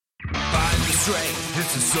strength,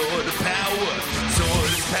 it's a sword of power. Sword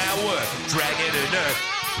is power, dragon and earth.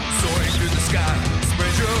 Soaring through the sky,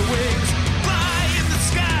 spread your wings. Fly in the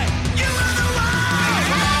sky, you are the one.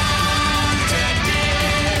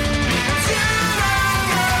 Protected, because you are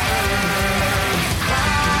the earth.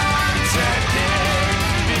 Protected,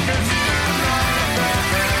 because you are the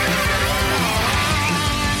earth.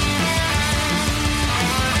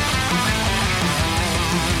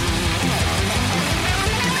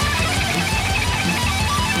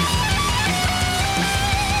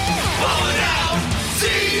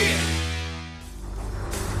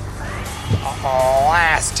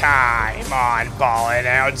 Last time on Ballin'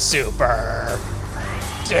 Out Super.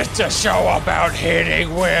 It's a show about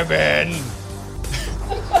hitting women.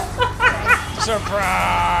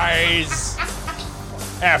 Surprise!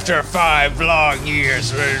 After 5 long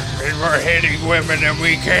years, we're hitting women and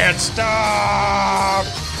we can't stop!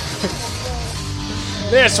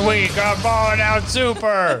 This week on Ballin' Out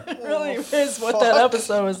Super. Really is what that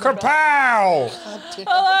episode was about. Kapow!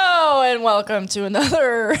 Hello and welcome to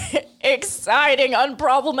another exciting,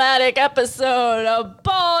 unproblematic episode of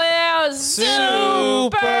Ballin' Out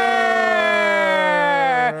Super.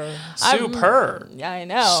 Super. Yeah, I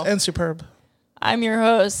know. And superb. I'm your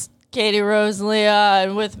host, Katie Rose Leah,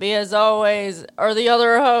 and with me, as always, are the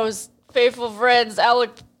other hosts, faithful friends, Alec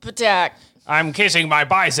Patak. I'm kissing my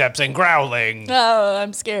biceps and growling. Oh,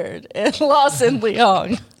 I'm scared. And Lawson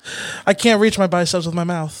Leong. I can't reach my biceps with my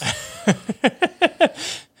mouth.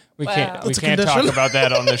 We Wow. can't That's a talk condition. about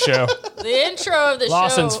that on the show. The intro of the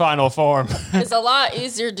Lawson's show final form. is a lot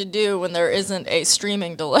easier to do when there isn't a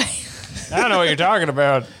streaming delay. I don't know what you're talking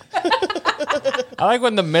about. I like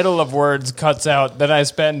when the middle of words cuts out, then I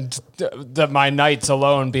spend my nights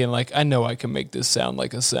alone being like, I know I can make this sound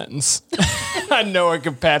like a sentence. I know I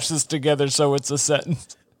can patch this together so it's a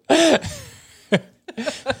sentence.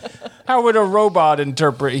 How would a robot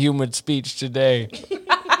interpret human speech today?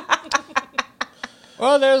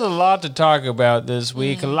 Well, there's a lot to talk about this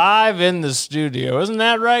week, live in the studio. Isn't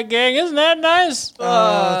that right, gang? Isn't that nice?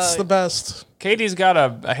 It's the best. Katie's got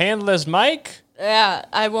a handless mic. Yeah,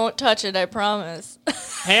 I won't touch it, I promise.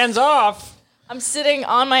 Hands off. I'm sitting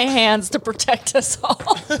on my hands to protect us all.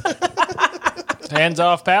 Hands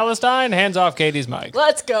off Palestine. Hands off Katie's mic.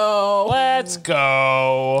 Let's go. Let's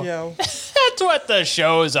go. Yeah. That's what the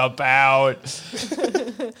show's about.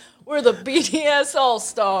 We're the BTS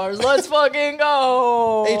All-Stars. Let's fucking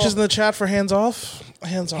go. H is in the chat for hands off.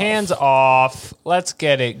 Hands off. Hands off. Let's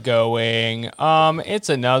get it going. It's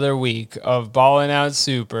another week of Ballin' Out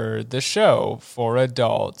Super, the show for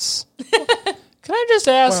adults. Can I just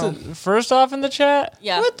ask, Well. first off in the chat?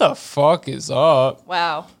 Yeah. What the fuck is up?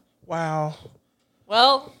 Wow. Wow.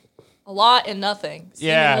 Well, a lot and nothing,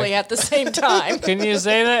 Yeah. seemingly at the same time. Can you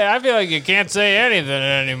say that? I feel like you can't say anything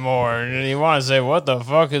anymore. And you want to say, what the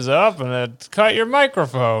fuck is up? And then cut your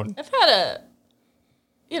microphone. I've had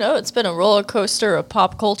it's been a roller coaster of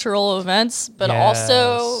pop cultural events, but Yes.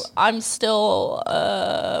 also I'm still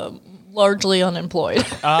largely unemployed.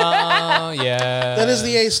 Oh, yeah. That is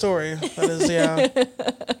the A story. That is, yeah.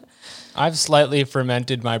 I've slightly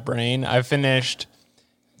fermented my brain. I finished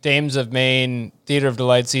Dames of Maine Theater of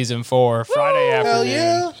Delight Season 4 Friday Hell afternoon.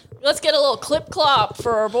 yeah. Let's get a little clip clop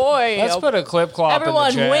for our boy. Let's put a clip clop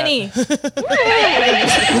Everyone, in the chat. Winnie.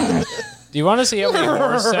 Do you want to see how many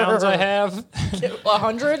horse sounds I have?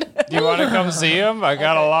 100? Do you want to come see them? I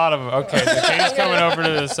got a lot of them. Okay, so Katie's coming over to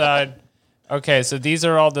the side. Okay, so these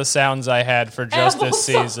are all the sounds I had for just this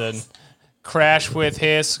season. Crash with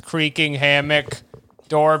hiss, creaking hammock,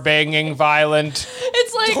 door banging violent,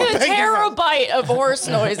 It's like a terabyte of horse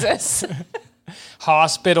noises.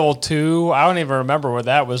 Hospital 2. I don't even remember what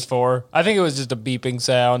that was for. I think it was just a beeping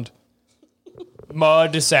sound.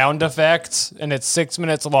 Mud sound effects, and it's 6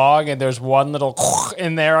 minutes long, and there's one little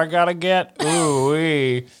in there I gotta get.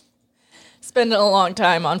 Ooh-wee. Spending a long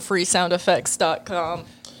time on freesoundeffects.com.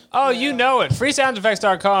 Oh, you know it.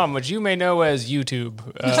 Freesoundeffects.com, which you may know as YouTube.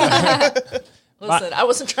 Listen, I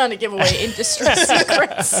wasn't trying to give away industry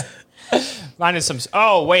secrets. Minus some...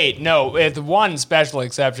 Oh, wait, no. With one special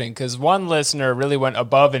exception, because one listener really went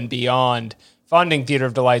above and beyond funding Theater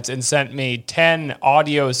of Delights and sent me 10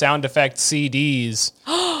 audio sound effect CDs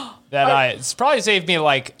that it's probably saved me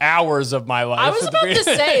like hours of my life. I was about to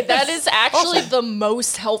say, that is actually the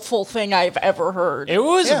most helpful thing I've ever heard. It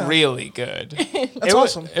was Yeah. really good. That's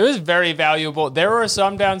awesome. It was very valuable. There were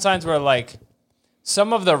some downsides where, like,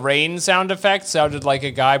 some of the rain sound effects sounded like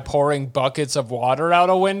a guy pouring buckets of water out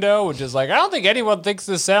a window, which is like, I don't think anyone thinks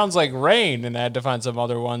this sounds like rain, and I had to find some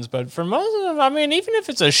other ones. But for most of them, I mean, even if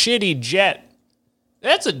it's a shitty jet,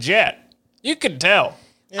 that's a jet. You can tell.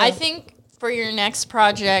 I think for your next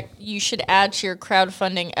project, you should add to your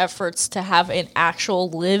crowdfunding efforts to have an actual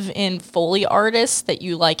live-in Foley artist that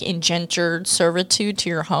you like indentured servitude to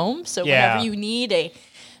your home. So Yeah. whenever you need a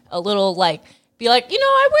little like, be like,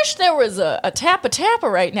 I wish there was a tappa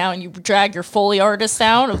right now, and you drag your Foley artist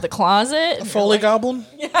out of the closet. and Foley goblin.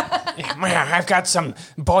 I've got some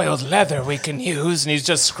boiled leather we can use, and he's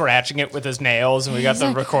just scratching it with his nails, and we got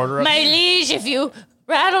the recorder up. My liege, if you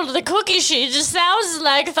rattled the cookie sheet, it just sounds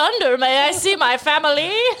like thunder. May I see my family?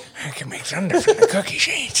 I can make thunder from the cookie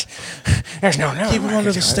sheets. There's no. Keep him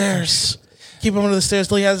under the stairs. Keep him under the stairs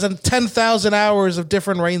till he has 10,000 hours of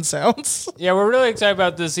different rain sounds. Yeah, we're really excited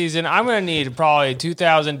about this season. I'm going to need probably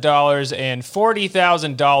 $2,000 and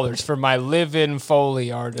 $40,000 for my live-in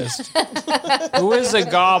Foley artist, who is a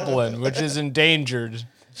goblin, which is endangered.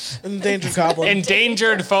 Endangered goblin.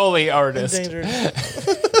 Endangered Foley artist. Endangered.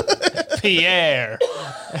 Pierre.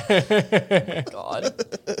 God.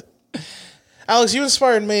 Alex, you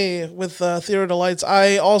inspired me with Theater Delights.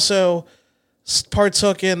 I also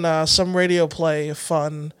partook in some radio play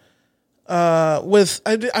fun. With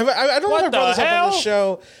I don't know if I brought this up on the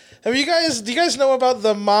show. Do you guys know about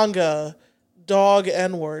the manga Dog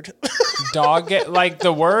N-word? Dog, like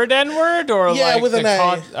the word N-word? Or Yeah, like with an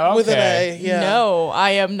A. Okay. With an A, yeah. No,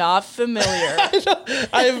 I am not familiar.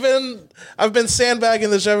 I've been sandbagging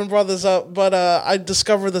this. I haven't brought this up, but I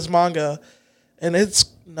discovered this manga, and it's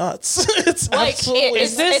nuts. It's Like, absolutely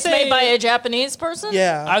it's made by a Japanese person?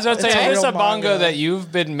 yeah. I was about to It's say, is this real a manga that you've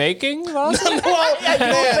been making, Lawson? Well, man,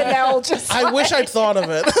 I wish I'd thought of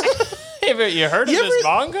it. Have you heard of this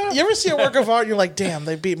manga? You ever see a work of art and you're like, damn,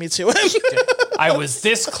 they beat me to it? I was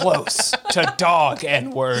this close to Dog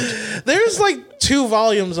N-word. There's like 2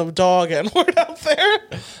 volumes of Dog N-word out there.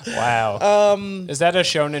 Wow. Is that a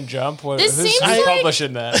Shonen Jump? This Who's seems like-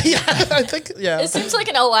 publishing that? Yeah, I think, yeah. It seems like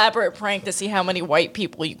an elaborate prank to see how many white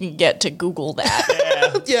people you can get to Google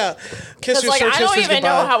that. Yeah. Kiss Because, your like, search I don't history's even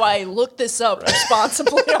know goodbye. how I looked this up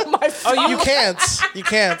responsibly on my phone. You can't. You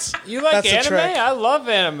can't. You like That's the anime? trick. I love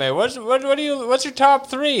anime. What's your top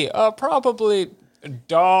 3? Probably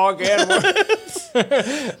Dog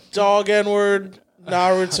N-word, Dog N-word,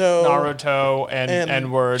 Naruto, and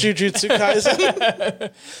N-word. Jujutsu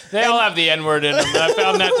Kaisen, They all have the N-word in them. I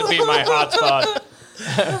found that to be my hotspot.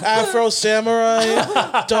 Afro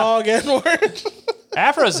Samurai, Dog N-word,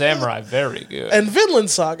 Afro Samurai, very good. and Vinland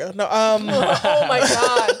Saga. No, Oh my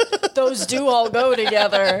god. Those do all go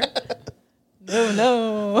together.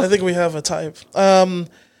 No. I think we have a type.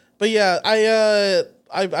 But yeah,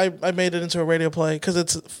 I made it into a radio play because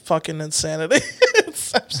it's fucking insanity.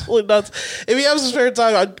 It's absolutely nuts. If you have some spare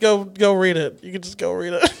time, I'd go read it. You can just go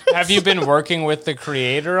read it. Have you been working with the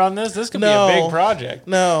creator on this? This could No. be a big project.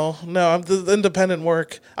 No, I'm the independent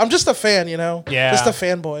work. I'm just a fan, Yeah. Just a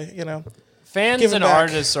fanboy, Fans Give it and back.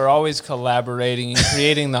 artists are always collaborating and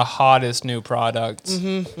creating the hottest new products.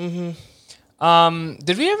 Did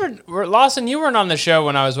we ever, Lawson, you weren't on the show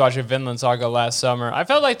when I was watching Vinland Saga last summer. I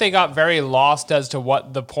felt like they got very lost as to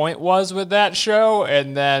what the point was with that show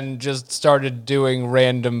and then just started doing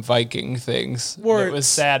random Viking things. It Words. was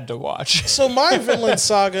sad to watch. So my Vinland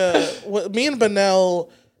Saga, me and Benel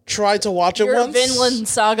tried to watch it Your once. Vinland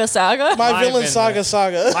Saga? My Vinland Saga Vinland.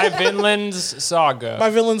 saga. My Vinland's Saga. My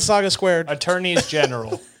Vinland Saga squared. Attorneys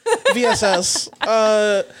General. VSS.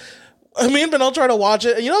 Me and Benel tried to watch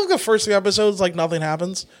it. You know, the first 3 episodes, like nothing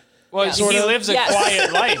happens. Well, Yes. he lives a Yes.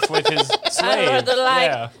 quiet life with his slave. Or they're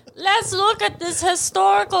like, Yeah. let's look at this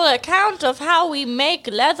historical account of how we make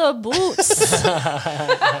leather boots.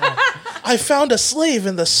 I found a slave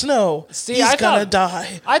in the snow. See, He's I gonna thought-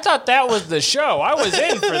 die. I thought that was the show. I was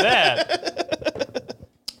in for that.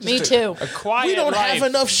 Me too. A quiet We don't life. have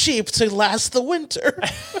enough sheep to last the winter.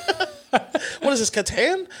 What is this,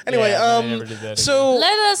 Catan? Anyway, Yeah, they never did that so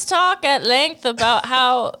Let us talk at length about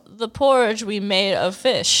how the porridge we made of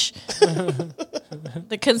fish,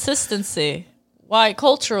 the consistency, why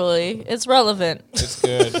culturally it's relevant. It's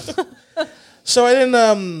good. So I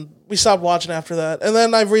didn't. We stopped watching after that, and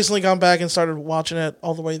then I've recently gone back and started watching it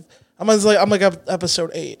all the way. I'm like episode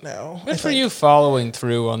 8 now. Good for you following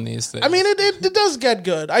through on these things. I mean, it does get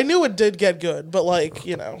good. I knew it did get good, but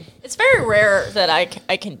It's very rare that I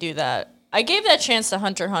can do that. I gave that chance to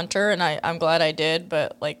Hunter x Hunter, and I'm glad I did,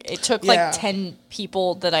 but like it took Yeah. like 10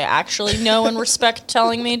 people that I actually know and respect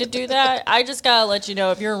telling me to do that. I just gotta let you know,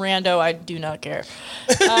 if you're a rando, I do not care.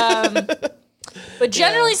 But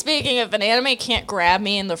generally speaking, if an anime can't grab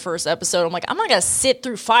me in the first episode, I'm like, I'm not gonna sit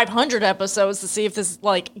through 500 episodes to see if this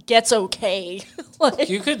like gets okay. Like,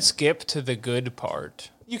 you could skip to the good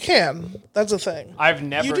part. you can. That's a thing. I've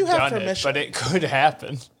never do have done it, permission. but it could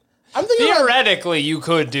happen. I'm thinking about, Theoretically, you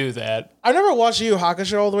could do that. I never watched Yu Yu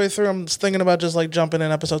Hakusho all the way through. I'm just thinking about just like jumping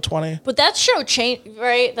in episode 20. But that show changed,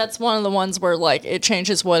 right? That's one of the ones where like it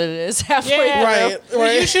changes what it is halfway Yeah. through. Right, Well,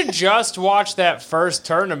 right. you should just watch that first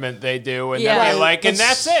tournament they do, and Yeah. then be Right, like, and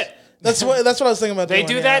that's it. That's what I was thinking about. They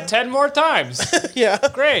doing, do that 10 more times. Yeah,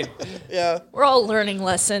 Great. yeah. We're all learning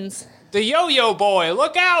lessons. The Yo-Yo Boy,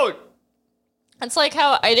 look out! It's like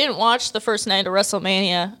how I didn't watch the first night of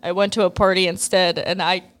WrestleMania. I went to a party instead, and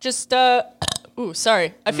I just, ooh,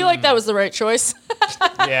 sorry. I feel like that was the right choice.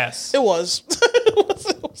 Yes. It was. it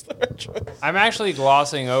was the right choice. I'm actually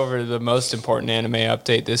glossing over the most important anime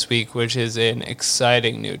update this week, which is an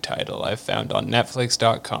exciting new title I've found on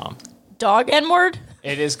Netflix.com. Dog N-word?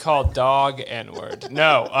 It is called Dog N-Word.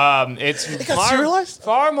 No, it's got serialized?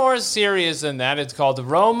 far more serious than that. It's called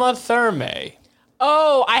Roma Thermae.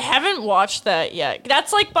 Oh, I haven't watched that yet.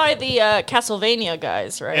 That's like by the Castlevania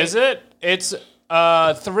guys, right? Is it? It's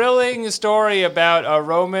a thrilling story about a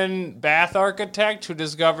Roman bath architect who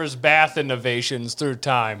discovers bath innovations through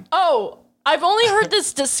time. Oh, I've only heard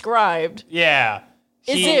this described. Yeah.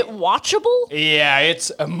 Is it watchable? Yeah,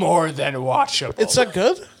 it's more than watchable. It's that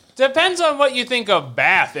good? Depends on what you think of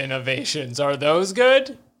bath innovations. Are those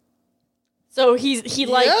good? So he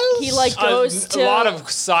Yes. goes to a lot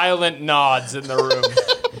of silent nods in the room.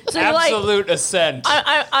 so he, like, Absolute assent.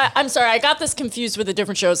 I'm sorry, I got this confused with a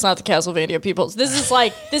different show. It's not the Castlevania people. This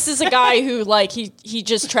is a guy who like he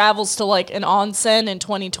just travels to like an onsen in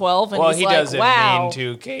 2012 and Well, he's he like, doesn't wow, mean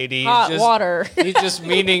to, Katie. hot water. He's just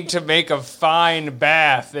meaning to make a fine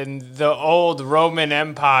bath in the old Roman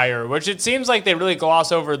Empire, which it seems like they really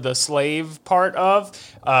gloss over the slave part of.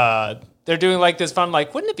 They're doing like this fun,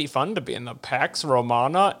 like, wouldn't it be fun to be in the Pax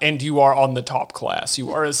Romana? And you are on the top class.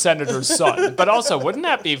 You are a senator's son. But also, wouldn't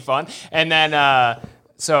that be fun? And then,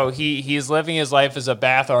 so he's living his life as a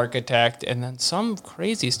bath architect, and then some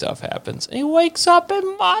crazy stuff happens. And he wakes up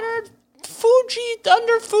in modern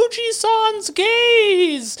under Fuji-san's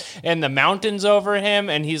gaze, and the mountains over him,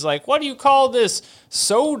 and he's like, what do you call this?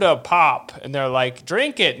 Soda pop. And they're like,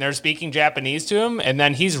 drink it. And they're speaking Japanese to him, and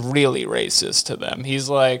then he's really racist to them. He's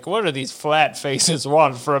like, what do these flat faces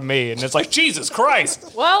want from me? And it's like, Jesus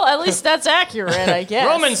Christ. Well, at least that's accurate, I guess.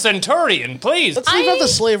 Roman centurion, please. Let's leave out the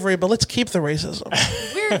slavery, but let's keep the racism.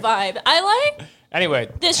 Weird vibe. I like Anyway,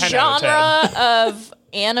 this 10 out of 10. genre of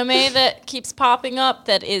anime that keeps popping up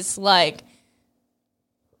that is like,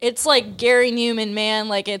 it's like Gary Newman, man.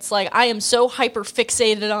 Like, it's like, I am so hyper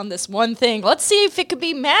fixated on this one thing. Let's see if it could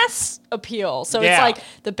be mass appeal. So Yeah. it's like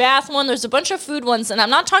the bath one. There's a bunch of food ones. And I'm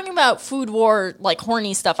not talking about food war, like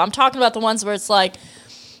horny stuff. I'm talking about the ones where it's like,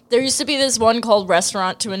 there used to be this one called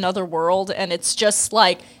Restaurant to Another World. And it's just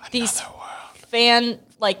like these fan,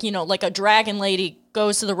 like, you know, like a dragon lady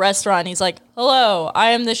goes to the restaurant. And he's like, hello, I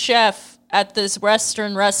am the chef at this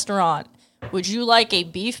Western restaurant. Would you like a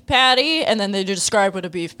beef patty? And then they describe what a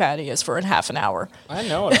beef patty is for half an hour. I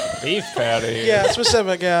know what a beef patty is. Yeah,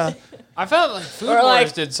 specific, yeah. I felt like Food Or Wars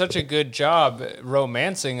like- did such a good job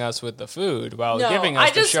romancing us with the food while No, giving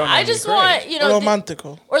us the show. I just want, you know,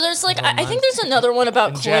 Romantico. or there's like, I think there's another one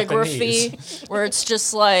about In calligraphy where it's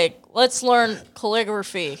just like, let's learn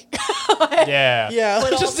calligraphy. Yeah. Yeah.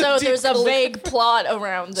 But just also deep there's a calli- vague plot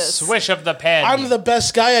around this. Swish of the pen. I'm the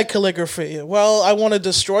best guy at calligraphy. Well, I want to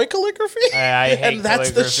destroy calligraphy. I hate and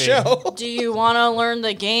that's the calligraphy. show. Do you want to learn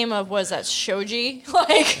the game of, was that shogi?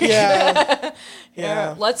 Like, Yeah.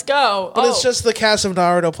 Yeah. let's go. But it's just the cast of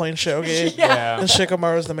Naruto playing shogi. Yeah. And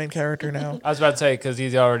Shikamaru's the main character now. I was about to say, because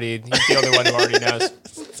he's the only one who already knows.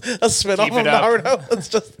 A spin-off Keep of it up. Naruto. It's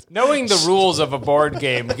just, Knowing the rules of a board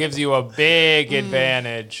game gives you a big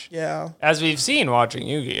advantage. yeah. As we've seen watching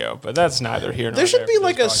Yu-Gi-Oh! But that's neither here nor There should there be for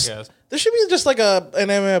like this podcast. there should be just like an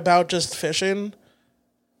anime about just fishing.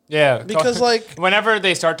 Yeah. Because, like- whenever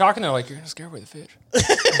they start talking, they're like, you're going to scare away the fish.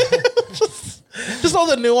 Just all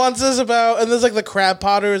the nuances about, and there's like the crab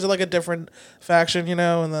potters are like a different faction, you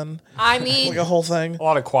know, and then I mean, like a whole thing. A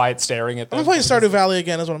lot of quiet staring at them. I'm playing Stardew Valley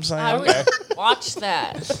again, is what I'm saying. I would watch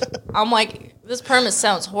that. I'm like, this premise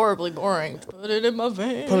sounds horribly boring. Put it in my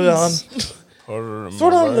veins. Put it on. Throw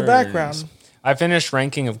it on in the background. I finished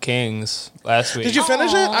Ranking of Kings last week. Did you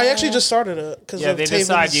finish it? I actually just started it because Yeah, of they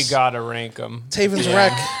decide you gotta rank them. Taven's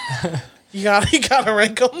wreck. You gotta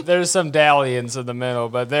rank them. There's some dalliance in the middle,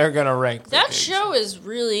 but they're gonna rank. That the show is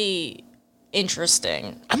really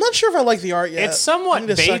interesting. I'm not sure if I like the art yet. It's I somewhat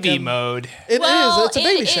need a baby second. mode. It is. It's a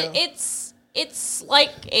baby show. It's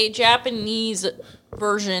like a Japanese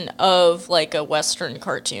version of like a Western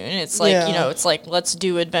cartoon. It's like, Yeah. you know, it's like, let's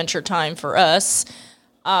do Adventure Time for us.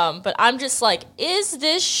 But I'm just like, is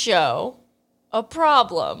this show a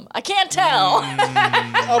problem? I can't tell.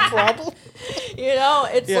 A problem. You know,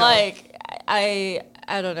 it's Yeah. like I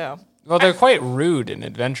don't know. Well, they're quite rude in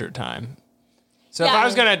Adventure Time. So if Yeah, I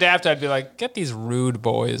was going to adapt, I'd be like, get these rude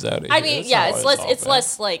boys out of here. I mean, That's yeah, not it's what less all it's about.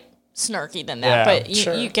 less like snarky than that, Yeah, but you,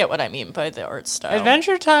 sure. you get what I mean by the art style.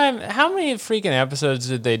 Adventure Time, how many freaking episodes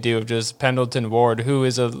did they do of just Pendleton Ward, who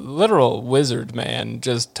is a literal wizard man,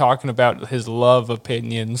 just talking about his love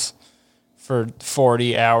opinions for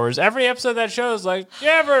 40 hours? Every episode of that show is like, you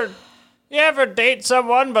ever date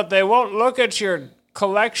someone, but they won't look at your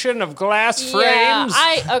collection of glass frames?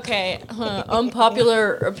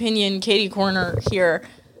 Unpopular opinion, Katie Corner here.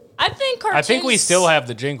 I think cartoons. I think we still have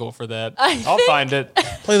the jingle for that. I I'll think- find it.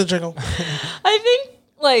 Play the jingle. I think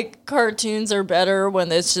like cartoons are better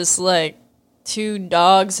when it's just like two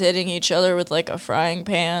dogs hitting each other with like a frying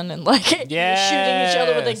pan and like shooting each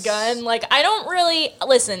other with a Yes. gun. Like I don't really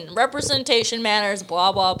listen. Representation matters.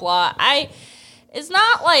 Blah blah blah. It's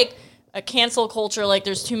not like a cancel culture, like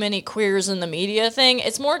there's too many queers in the media thing.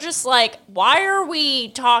 It's more just like, why are we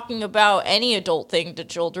talking about any adult thing to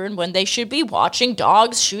children when they should be watching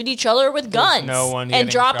dogs shoot each other with guns no one getting and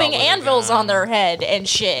dropping shot with a anvils gun. on their head and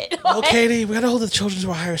shit? Well, Katie, we gotta hold the children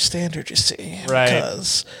to a higher standard, you see. Right.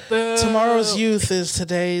 Because tomorrow's youth is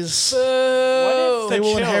today's. What if They the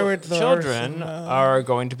will inherit the children earth are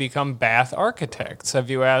going to become bath architects? Have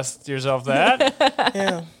you asked yourself that?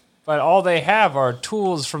 Yeah. But all they have are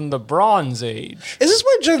tools from the Bronze Age. Is this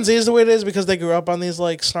why Gen Z is the way it is? Because they grew up on these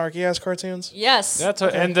like snarky ass cartoons? Yes. That's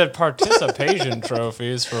what, and the participation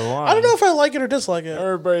trophies for one. I don't know if I like it or dislike it.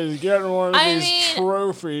 Everybody's getting one of I these mean,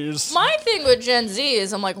 trophies. My thing with Gen Z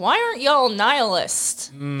is I'm like, why aren't y'all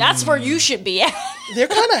nihilists? That's where you should be at. They're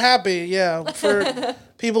kind of happy, yeah, for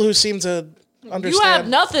people who seem to You understand have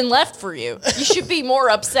nothing left for you. You should be more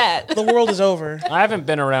upset. the world is over. I haven't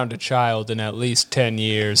been around a child in at least 10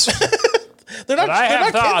 years. They're not, But I they're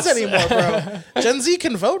have not kids thoughts. anymore, bro. Gen Z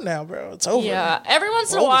can vote now, bro. It's over. Yeah, every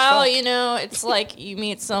once in a We're old as while, fuck. you know, it's like you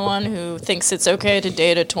meet someone who thinks it's okay to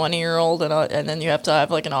date a 20-year-old, and then you have to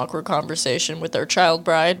have like an awkward conversation with their child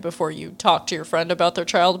bride before you talk to your friend about their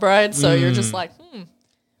child bride. So you're just like,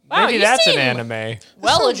 wow, Maybe you that's an seem anime.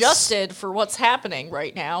 well adjusted for what's happening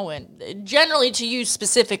right now, and generally to you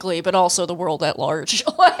specifically, but also the world at large.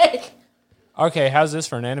 Like, Okay, how's this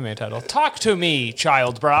for an anime title? Talk to me,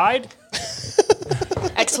 child bride.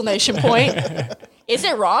 exclamation point. Is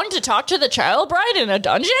it wrong to talk to the child bride in a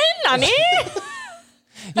dungeon? Nani?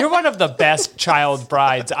 You're one of the best child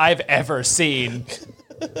brides I've ever seen.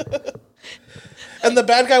 And the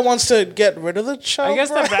bad guy wants to get rid of the child. I guess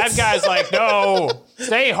the bride? bad guy's like, no,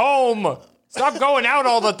 stay home. Stop going out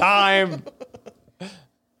all the time.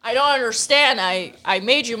 I don't understand. I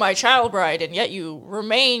made you my child bride, and yet you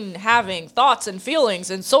remain having thoughts and feelings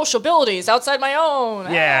and sociabilities outside my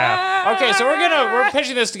own. Yeah. Okay, so we're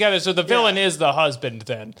pitching this together. So the villain is the husband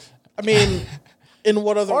then. I mean, in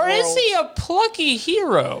what other Or world? is he a plucky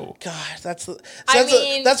hero? God, that's the. I That's,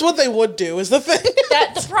 mean- that's what they would do. Is the thing.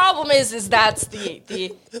 That the problem is that's the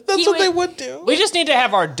That's what they would do. We just need to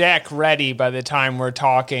have our deck ready by the time we're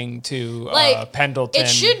talking to like Pendleton. It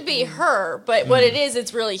should be her, but what it is,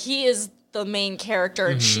 it's really he is the main character,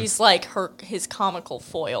 and she's like his comical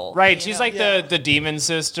foil. Right, you she's know? like the demon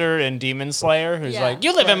sister in Demon Slayer who's Yeah. like,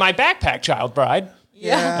 you live in my backpack, child bride.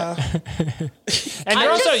 Yeah. And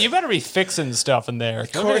you're also, you better be fixing stuff in there.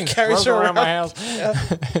 Everything carries throws her around my around.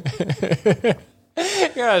 house.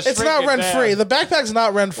 It's not rent free. The backpack's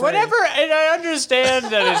not rent free. Whatever, and I understand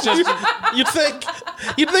that it's just.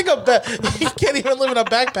 You'd think you can't even live in a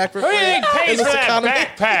backpack for Who free. do you think pays in for this that economy.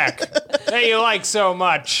 backpack that you like so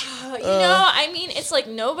much? You know, I mean, it's like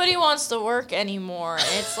nobody wants to work anymore. And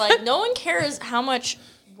it's like no one cares how much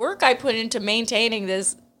work I put into maintaining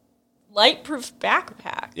this light-proof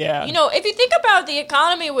backpack. Yeah. You know, if you think about it, the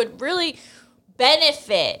economy would really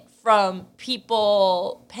benefit from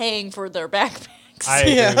people paying for their backpacks. I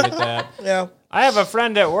agree Yeah. with that. Yeah. I have a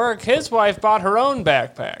friend at work. His wife bought her own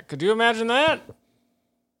backpack. Could you imagine that?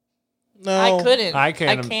 No. I couldn't. I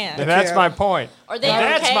can't. I can't. And that's can't. my point. Are they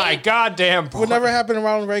That's okay? my goddamn point. Would never happen in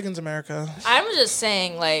Ronald Reagan's America. I'm just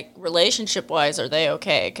saying, like, relationship-wise, are they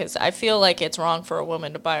okay? Because I feel like it's wrong for a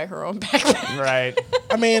woman to buy her own backpack. Right.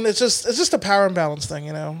 I mean, it's just a power imbalance thing,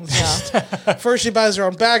 you know. It's just- first she buys her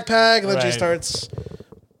own backpack, and then she Right. starts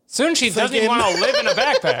Soon she doesn't even Thinking- want to live in a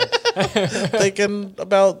backpack. thinking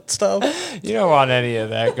about stuff. You don't want any of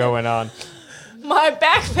that going on. My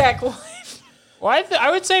backpack wife. Well, I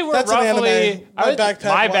would say we're That's an roughly anime. My backpack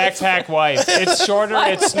my wife. backpack wife. It's shorter,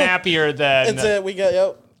 it's snappier than It's it. We get.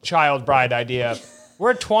 Yep. child bride idea.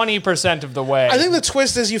 We're 20% of the way. I think the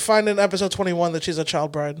twist is you find in episode 21 that she's a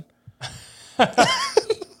child bride.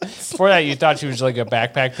 Before that, you thought she was like a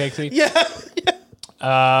backpack pixie. Yeah.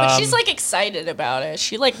 But she's like excited about it.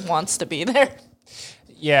 She like wants to be there.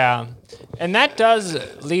 Yeah. And that does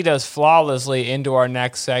lead us flawlessly into our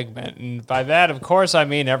next segment. And by that, of course, I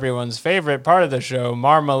mean everyone's favorite part of the show,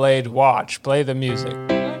 Marmalade Watch. Play the music.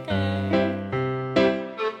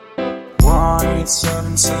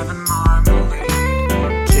 1877 Marmalade.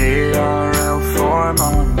 KRL for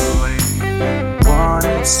Marmalade.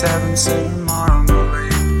 1877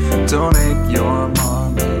 Marmalade. Donate your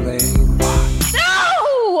Marmalade Watch. No!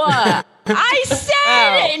 I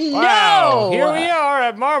said no! Wow. Here we are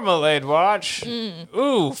at Marmalade Watch.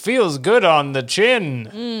 Ooh, feels good on the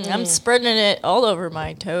chin. I'm spreading it all over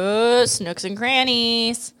my toast, nooks and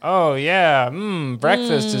crannies. Oh, yeah.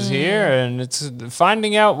 Breakfast is here, and it's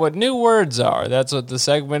finding out what new words are. That's what the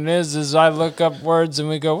segment is I look up words and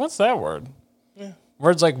we go, what's that word? Yeah.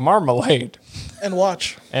 Words like marmalade. And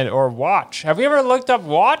watch. Or watch. Have we ever looked up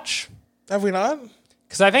watch? Have we not?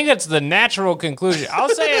 Because I think that's the natural conclusion. I'll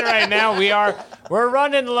say it right now. We're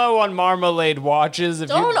running low on marmalade watches.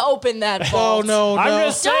 Don't open that vault. Oh, no. I'm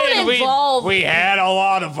just saying we had a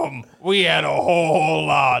lot of them. We had a whole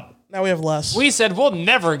lot. Now we have less. We said we'll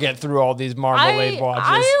never get through all these marmalade watches.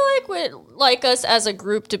 I would like us as a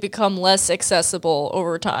group to become less accessible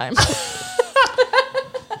over time.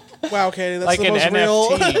 Wow, Katie, that's like the an most real.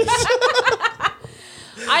 NFT.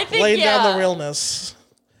 I think Laying down the realness.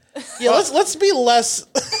 Yeah, let's be less.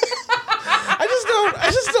 I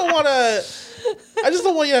just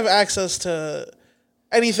don't want you to have access to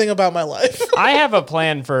anything about my life. I have a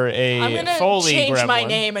plan for I'm a gonna Foley change gremlin. my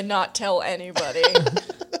name and not tell anybody.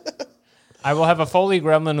 I will have a Foley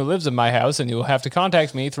gremlin who lives in my house, and you will have to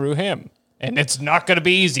contact me through him. And it's not going to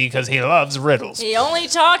be easy because he loves riddles. He only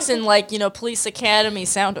talks in Police Academy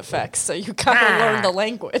sound effects, so you gotta learn the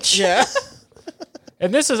language. Yeah.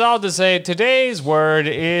 And this is all to say today's word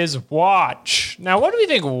is watch. Now, what do we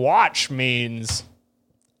think watch means?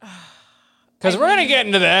 Because we're going to get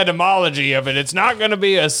into the etymology of it. It's not going to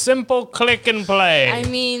be a simple click and play. I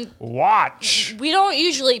mean, watch. we don't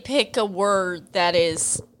usually pick a word that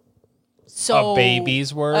is so... A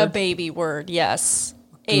baby's word? A baby word, yes.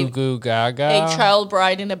 Goo goo gaga. A child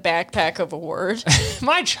bride in a backpack of a word.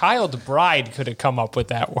 My child bride could have come up with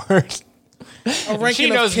that word. She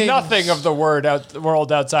knows kings. nothing of the world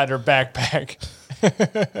outside her backpack.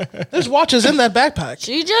 There's watches in that backpack.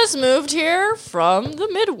 She just moved here from the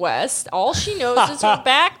Midwest. All she knows is her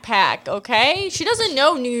backpack, okay? She doesn't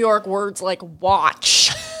know New York words like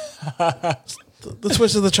watch. The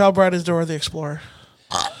twist of the child bride is Dora the Explorer.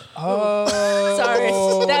 Sorry.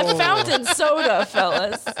 That fountain soda,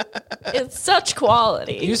 fellas. It's such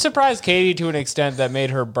quality. You surprised Katie to an extent that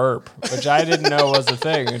made her burp, which I didn't know was a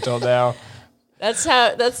thing until now. That's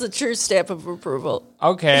the true stamp of approval.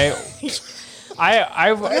 Okay.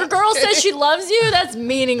 Your girl says she loves you? That's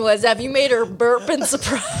meaningless. Have you made her burp in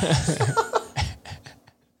surprise?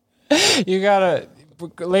 You gotta,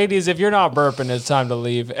 ladies, if you're not burping, it's time to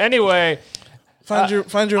leave. Anyway, Find your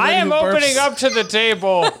I lady am who burps. opening up to the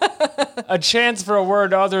table a chance for a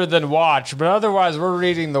word other than watch, but otherwise we're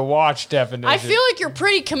reading the watch definition. I feel like you're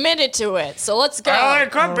pretty committed to it, so let's go. Well,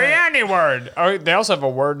 it could be any word. Oh, they also have a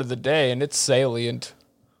word of the day, and it's salient.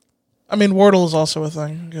 I mean, Wordle is also a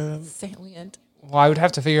thing. Salient. Well, I would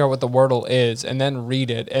have to figure out what the Wordle is and then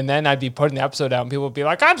read it, and then I'd be putting the episode out, and people would be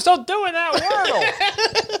like, I'm still doing that Wordle.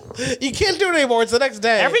 You can't do it anymore. It's the next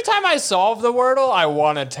day. Every time I solve the Wordle, I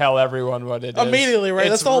want to tell everyone what it is. Immediately, right?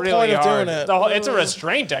 That's the whole point of doing it. It's a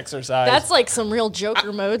restraint exercise. That's like some real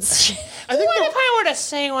Joker modes. I think what if I were to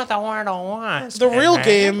say what the Wordle was? the real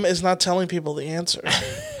game is not telling people the answer.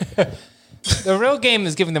 The real game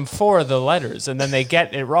is giving them 4 of the letters, and then they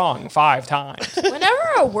get it wrong 5 times. Whenever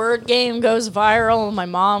a word game goes viral and my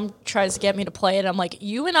mom tries to get me to play it, I'm like,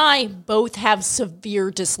 you and I both have severe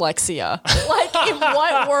dyslexia. Like, in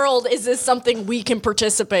what world is this something we can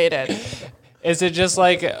participate in? Is it just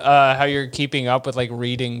like how you're keeping up with like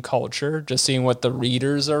reading culture, just seeing what the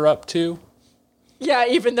readers are up to? Yeah,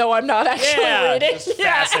 even though I'm not actually reading. Just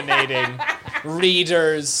fascinating.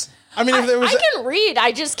 Readers. I mean, if there was I can read,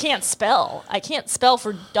 I just can't spell. I can't spell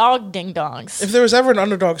for dog ding-dongs. if there was ever an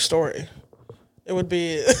underdog story, it would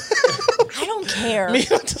be I don't care. me.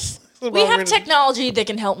 Just We have technology that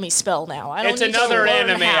can help me spell now. I don't It's need to another learn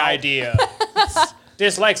anime how. idea.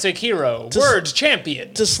 Dyslexic hero. Word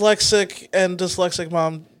champion. dyslexic and dyslexic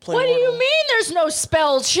mom play. What do you Wordle. mean there's no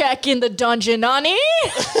spell check in the dungeon, honey?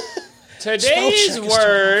 Today's check is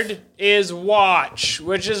word is watch,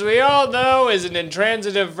 which, as we all know, is an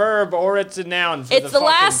intransitive verb or it's a noun. For It's the fucking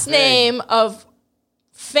last thing. name of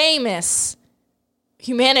famous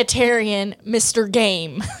humanitarian Mr.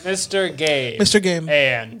 Game. Mr. Game. Mr. Game.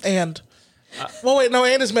 And And Well, wait, no,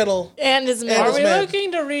 and is middle. And is Are middle. we mid.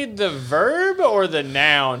 looking to read the verb or the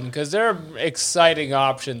noun? Because there are exciting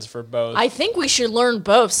options for both. I think we should learn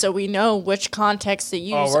both so we know which context to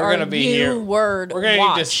use we're our gonna be new here. word. We're going to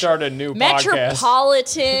watch. need to start a new podcast.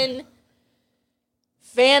 Metropolitan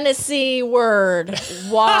fantasy word.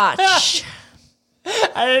 Watch.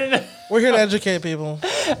 We're here to educate people.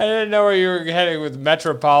 I didn't know where you were heading with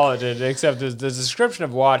metropolitan, except the description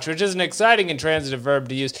of watch, which is an exciting and transitive verb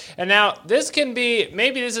to use. And now, this can be,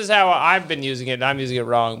 maybe this is how I've been using it, and I'm using it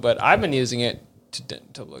wrong, but I've been using it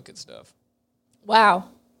to look at stuff. Wow.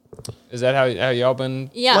 Is that how y'all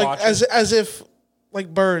been Yeah. Like watching? as if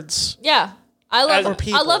like birds. Yeah. I love Or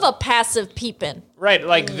people. I love a passive peeping. Right,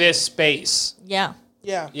 like this space. Yeah.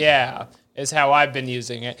 Yeah. Yeah, is how I've been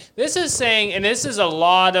using it. This is saying, and this is a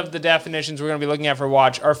lot of the definitions we're going to be looking at for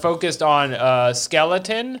watch, are focused on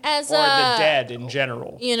skeleton As or the a- dead in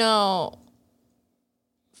general. You know,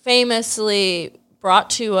 famously brought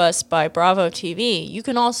to us by Bravo TV, you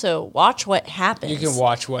can also watch what happens You can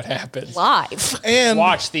watch what happens. live. And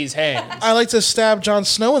Watch these hands. I like to stab Jon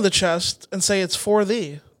Snow in the chest and say it's for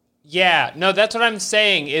thee. Yeah, no, that's what I'm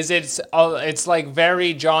saying. Is it's like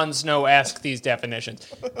very Jon Snow-esque, these definitions.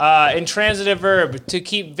 Intransitive verb, to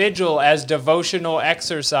keep vigil as devotional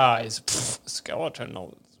exercise.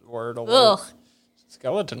 Skeleton word alert. Ugh.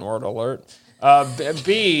 Skeleton word alert.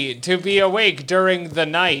 B, to be awake during the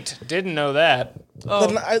night. Didn't know that.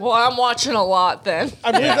 Then Well, I'm watching a lot then.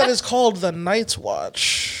 I believe that is called the Night's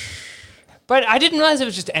Watch. But I didn't realize it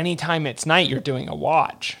was just any time it's night you're doing a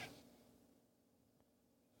watch.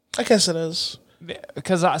 I guess it is.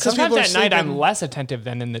 Because sometimes people are at night I'm sleeping. less attentive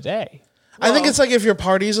than in the day. I think it's like if your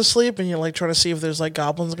party's asleep and you're like trying to see if there's like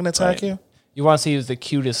goblins gonna attack Right. you. You want to see who's the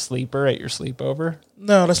cutest sleeper at your sleepover?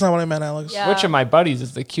 No, that's not what I meant, Alex. Yeah. Which of my buddies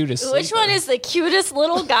is the cutest sleeper? Which one is the cutest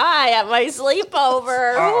little guy at my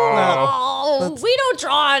sleepover? Oh, we don't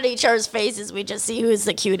draw on each other's faces. We just see who's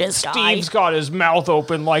the cutest guy. Steve's got his mouth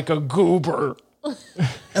open like a goober. And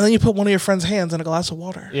then you put one of your friend's hands in a glass of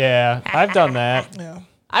water. Yeah, I've done that. Yeah.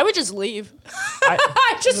 I would just leave.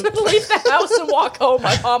 I just would leave the house and walk home.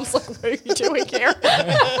 My mom's like, what are you doing here?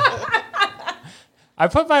 I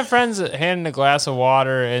put my friend's hand in a glass of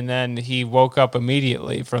water, and then he woke up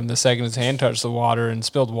immediately from the second his hand touched the water and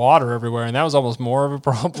spilled water everywhere, and that was almost more of a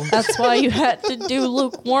problem. That's why you had to do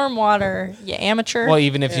lukewarm water, you amateur. Well,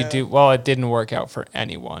 even if you do, it didn't work out for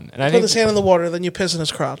anyone. And I Put think, his hand in the water, then you piss in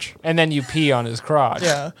his crotch. and then you pee on his crotch.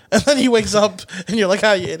 Yeah. And then he wakes up and you're like,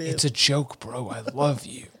 ah, you idiot. It's a joke, bro. I love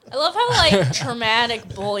you. I love how like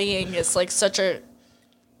traumatic bullying is like such a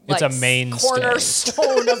It's a mainstay.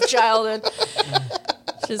 cornerstone of childhood.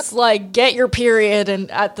 Just like get your period and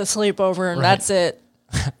at the sleepover and that's it.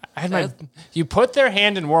 I had you put their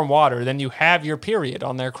hand in warm water, then you have your period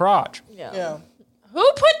on their crotch. Yeah.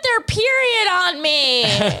 Who put their period on me?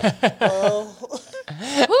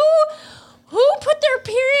 Who put their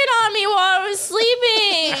period on me while I was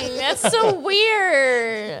sleeping? That's so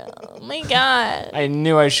weird. Oh my god. I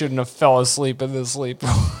knew I shouldn't have fell asleep in the sleep.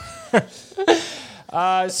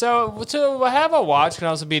 So to have a watch can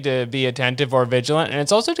also be to be attentive or vigilant, and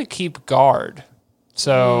it's also to keep guard.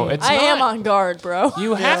 So it's I not, am on guard, bro.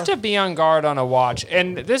 You have to be on guard on a watch,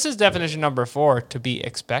 and this is definition number 4: to be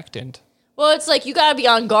expectant. Well, it's like you gotta be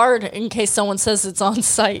on guard in case someone says it's on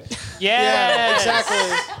site. Yeah,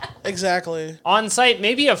 exactly. On site,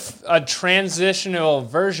 maybe a transitional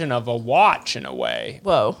version of a watch in a way.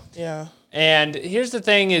 Whoa. Yeah. And here's the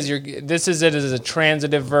thing: is this is it as a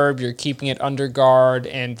transitive verb. You're keeping it under guard,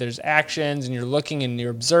 and there's actions, and you're looking and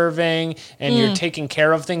you're observing, and you're taking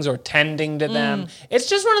care of things or tending to them. It's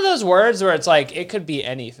just one of those words where it's like it could be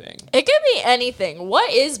anything. It could be anything. What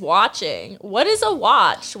is watching? What is a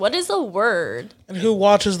watch? What is a word? And who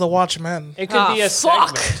watches the Watchmen? It could be a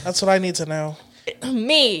fuck. segment. That's what I need to know.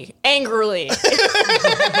 Me, angrily.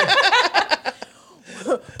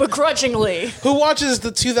 Begrudgingly. Who watches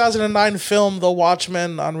the 2009 film The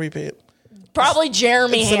Watchmen on repeat? Probably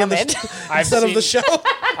Jeremy Instead of the- Hammond. Instead of the show?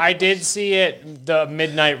 I did see it, the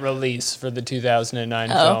midnight release for the 2009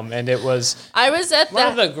 film, and it was I was at one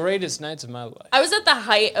of the the greatest nights of my life. I was at the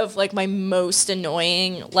height of like my most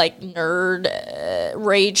annoying like nerd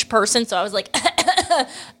rage person, so I was like, I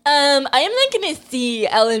am not gonna see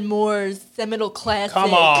Alan Moore's seminal classic,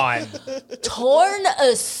 Come on. Torn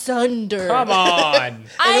Asunder. Come on. And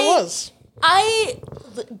it was.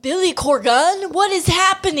 Billy Corgan, what is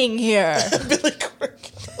happening here? Billy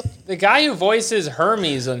Corgan. The guy who voices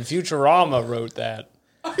Hermes on Futurama wrote that.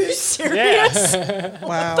 Are you serious? Yeah.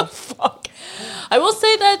 Wow. Fuck. I will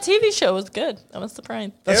say that TV show was good. I was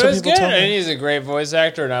surprised. That's It what was people good, tell me. and he's a great voice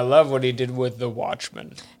actor, and I love what he did with The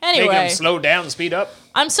Watchmen. Anyway. Make him slow down, speed up.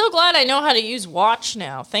 I'm so glad I know how to use watch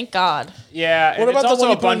now. Thank God. Yeah, and What about it's the one also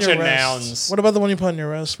you a put on bunch your of wrist? nouns. What about the one you put on your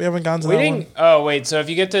wrist? We haven't gone to We that didn't. one. Oh wait, so if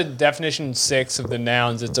you get to definition 6 of the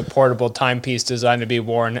nouns, it's a portable timepiece designed to be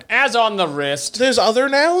worn as on the wrist There's other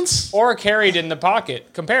nouns? or carried in the pocket,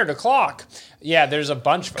 compared to clock. Yeah, there's a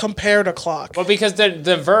bunch of them. Compare to clock. Well, because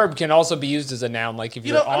the verb can also be used as a noun, like if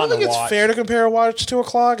You you're know, I on don't think a it's watch. fair to compare a watch to a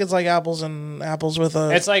clock. It's like apples and apples with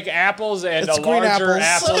a. It's like apples and It's a green larger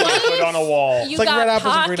apples. apple you put on a wall. You like got red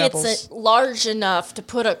apples and green pockets apples. large enough to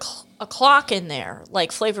put a clock in there,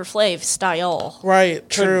 like Flavor Flav style. right,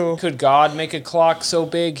 true. Could God make a clock so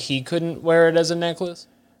big he couldn't wear it as a necklace?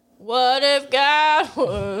 What if God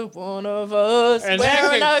was one of us And that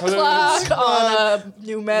wearing a concludes- clock on a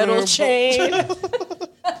new metal chain?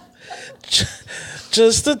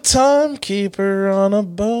 Just a timekeeper on a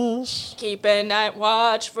bus. Keeping night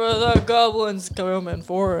watch for the goblins coming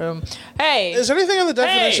for him. Hey, Is there anything in the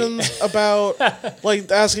definitions about like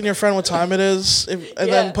asking your friend what time it is and Yeah.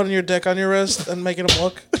 then putting your dick on your wrist and making him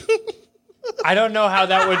look? I don't know how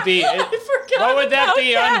that would be. What would that about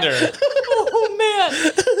be that. under? Oh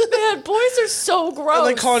man, boys are so gross. And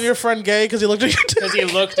like calling your friend gay because he looked at your dick. Because he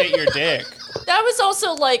looked at your dick. That was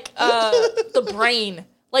also like the brain.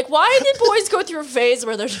 Like, why did boys go through a phase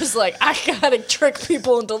where they're just like, I gotta trick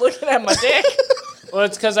people into looking at my dick? Well,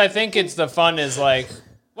 it's because I think it's the fun is like,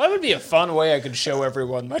 what would be a fun way I could show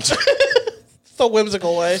everyone my dick? The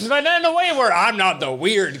whimsical way. But in a way where I'm not the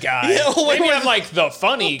weird guy. Yeah, wait, Maybe wait. I'm like the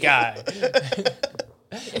funny guy.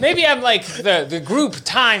 Maybe I'm like the group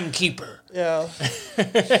timekeeper. Yeah.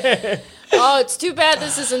 Oh, it's too bad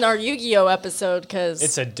this isn't our Yu-Gi-Oh episode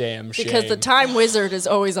It's a damn shame. because the Time Wizard is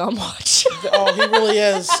always on watch. Oh, he really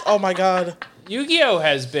is. Oh my god. Yu-Gi-Oh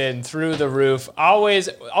has been through the roof. Always,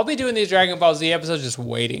 I'll be doing these Dragon Ball Z episodes just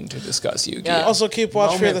waiting to discuss Yu-Gi-Oh. Yeah. Also, keep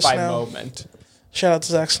watch for Moment the by snow. moment. Shout out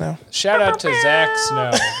to Zach Snow. Shout out to Zack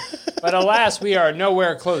Snow. But alas, we are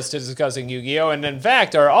nowhere close to discussing Yu-Gi-Oh! And in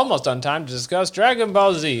fact, are almost on time to discuss Dragon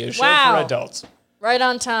Ball Z, a show Wow. for adults. Right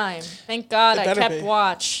on time. Thank God It I better kept be.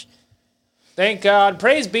 watch. Thank God.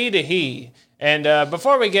 Praise be to He. And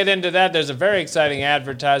before we get into that, there's a very exciting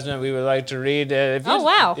advertisement we would like to read. Oh,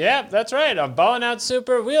 wow. Yeah, that's right. On Ballin' Out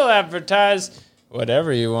Super, we'll advertise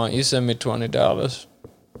whatever you want. You send me $20.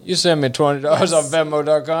 You send me $20 on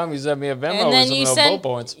Venmo.com. You send me a Venmo And with then some you little send...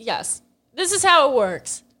 points. Yes. This is how it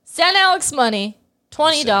works. Send Alex money,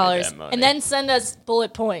 $20, that money. and then send us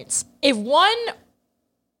bullet points. If one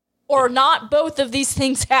or not both of these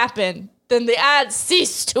things happen, then the ads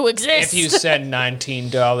cease to exist. If you send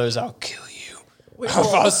 $19, I'll kill you. We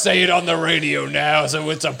will. I'll say it on the radio now, so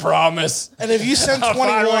it's a promise. And if you send I'll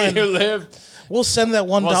find where you 21, live. we'll send that $1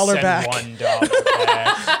 We'll send back. $1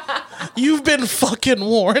 back. You've been fucking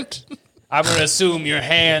warned. I'm gonna assume your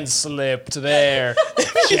hand slipped there,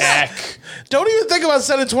 Jack. Don't even think about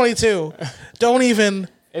sending 22. Don't even.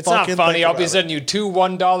 It's not fucking funny. think I'll be about it. sending you two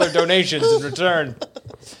 $1 donations in return.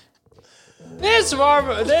 This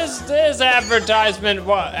advertisement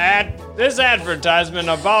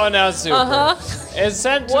of Ballin' Out Super is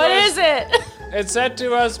sent to What us. is it? It's sent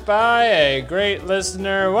to us by a great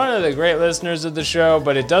listener, one of the great listeners of the show,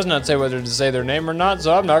 but it does not say whether to say their name or not,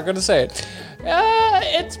 so I'm not going to say it.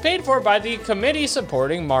 It's paid for by the committee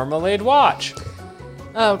supporting Marmalade Watch.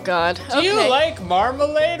 Oh, God. Do you like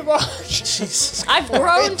Marmalade Watch? Jesus. I've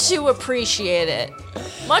grown to appreciate it.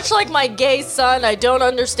 Much like my gay son, I don't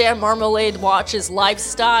understand Marmalade Watch's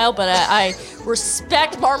lifestyle, but I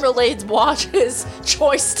respect Marmalade Watch's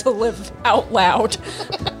choice to live out loud.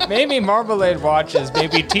 Maybe Marmalade Watch is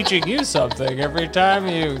maybe teaching you something every time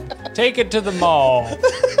you take it to the mall.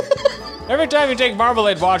 Every time you take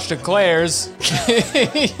Marmalade Watch to Claire's,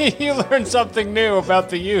 you learn something new about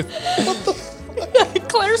the youth.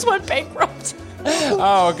 Claire's went bankrupt.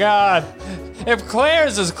 Oh, God. If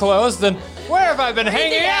Claire's is closed, then where have I been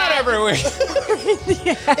hanging out every week?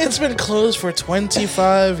 It's been closed for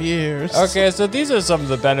 25 years. Okay, so these are some of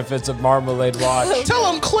the benefits of Marmalade Watch.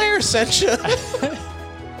 Tell him Claire sent you.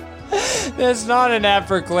 It's not an ad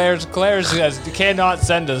for Claire's. Claire's cannot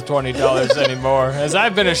send us $20 anymore. As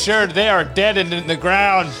I've been assured, they are dead and in the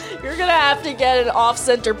ground. You're gonna have to get an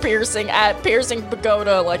off-center piercing at Piercing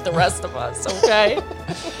Pagoda like the rest of us, okay?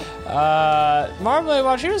 Marmalade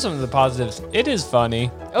Watch, here's some of the positives. It is funny.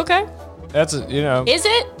 Okay. That's, Is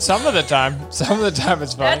it? some of the time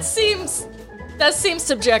it's funny. That seems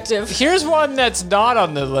subjective. Here's one that's not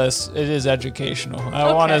on the list. It is educational.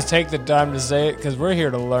 I want to Okay. take the time to say it because we're here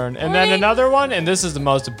to learn. And then Right. another one, and this is the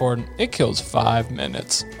most important, it kills 5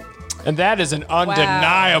 minutes. And that is an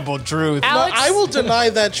undeniable truth. Alex, I will deny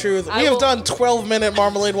that truth. I We have will- done 12-minute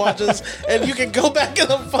Marmalade watches, and you can go back in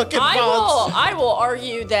the fucking box. I will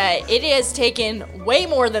argue that it has taken way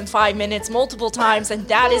more than 5 minutes multiple times, and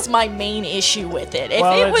that is my main issue with it. If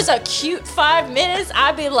Well, it it's- was a cute 5 minutes,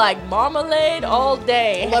 I'd be like Marmalade all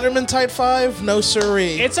day. Letterman Type 5, no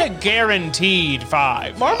siree. It's a guaranteed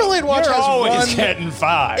 5. Marmalade Watch You're has always run. getting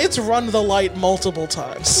 5. It's run the light multiple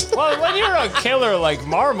times. Well, when you're a killer like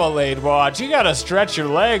Marmalade Watch, you gotta stretch your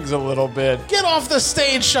legs a little bit. Get off the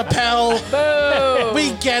stage, Chappelle. Boo!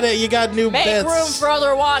 We get it. You got new Make bits. room for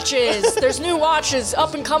other watches. There's new watches,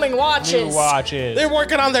 up and coming watches. New watches. They're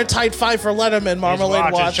working on their Type 5 for Letterman. These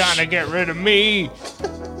Marmalade watches Watch. trying to get rid of me.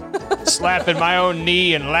 Slapping my own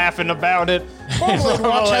knee and laughing about it. Marmalade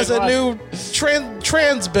Watch has a new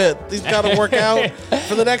trans bit he's got to work out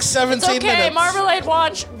for the next 17 It's okay, minutes. Marmalade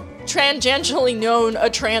Watch, tangentially known a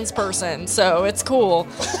trans person, so it's cool.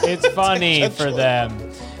 It's funny for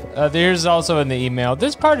them. There's also in the email,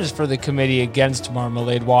 this part is for the committee against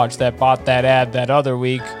Marmalade Watch that bought that ad that other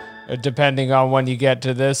week, depending on when you get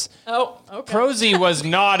to this. Oh, okay. Prosy was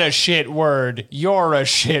not a shit word. You're a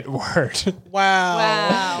shit word. Wow.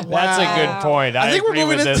 Wow. That's a good point. I think we're agree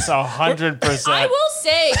with moving this 100%. I will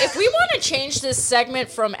say, if we want to change this segment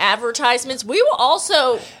from advertisements, we will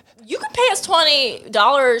also. You can pay us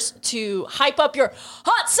 $20 to hype up your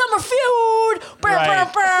hot summer feud. Bow,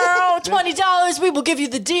 Right. bow, bow. $20, we will give you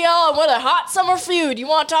the deal on what a hot summer feud. You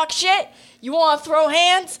want to talk shit? You want to throw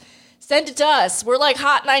hands? Send it to us. We're like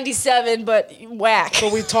Hot 97, but whack.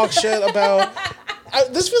 But we talk shit about.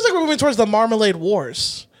 This feels like we're moving towards the Marmalade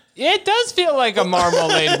Wars. It does feel like a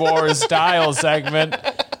Marmalade Wars style segment.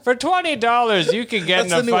 For $20, you can get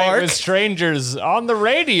That's in a the new fight arc. with strangers on the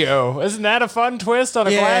radio. Isn't that a fun twist on a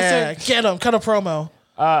Yeah, classic? get him. Cut a promo.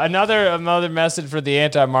 Another message for the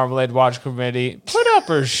Anti-Marmalade Watch Committee. Put up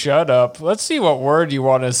or shut up. Let's see what word you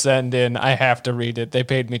want to send in. I have to read it. They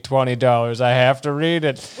paid me $20. I have to read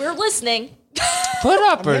it. We're listening. Put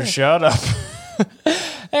up or shut up.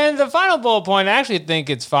 And the final bullet point, I actually think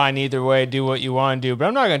it's fine either way. Do what you want to do, but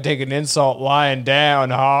I'm not going to take an insult lying down,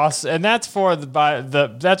 Hoss. And that's for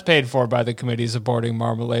that's paid for by the committee supporting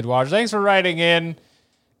Marmalade Watch. Thanks for writing in,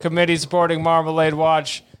 committee supporting Marmalade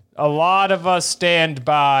Watch. A lot of us stand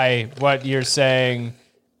by what you're saying,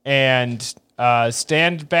 and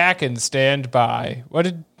stand back and stand by. What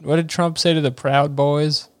did Trump say to the Proud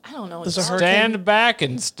Boys? I don't know. There's a Stand back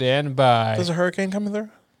and stand by. There's a hurricane coming through.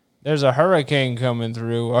 There's a hurricane coming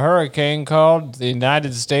through. A hurricane called the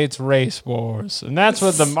United States Race Wars. And that's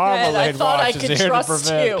what the I Marmalade thought I Watch is could here to trust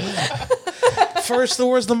prevent. you. First there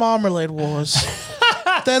was the Marmalade Wars.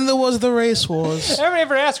 Then there was the Race Wars. Everybody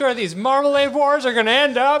ever ask where these Marmalade Wars are going to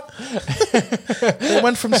end up? They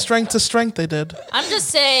went from strength to strength, they did. I'm just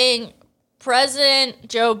saying, President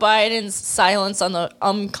Joe Biden's silence on the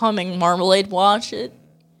upcoming Marmalade Watch, it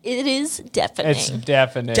is deafening. It's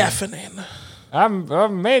deafening. Deafening.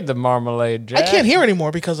 I've made the marmalade, Jack. I can't hear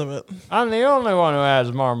anymore because of it. I'm the only one who has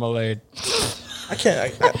marmalade. I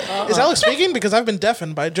can't. Is Alex speaking? Because I've been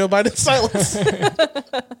deafened by Joe Biden's silence.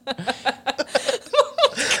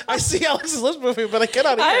 I see Alex's lips moving, but I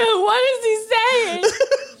cannot hear. What is he saying?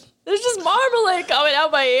 There's just marmalade coming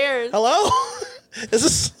out my ears. Hello?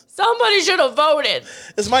 Somebody should have voted.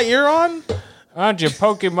 Is my ear on? Aren't you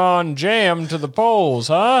Pokemon Jam to the polls,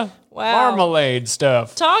 huh? Wow. Marmalade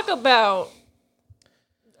stuff. Talk about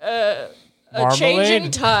a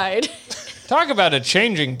changing Marmalade? tide. Talk about a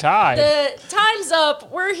changing tide. The time's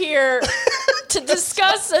up. We're here to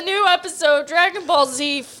discuss a new episode, Dragon Ball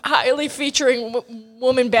Z, highly featuring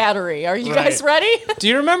Woman Battery. Are you guys ready? Do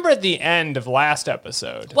you remember at the end of last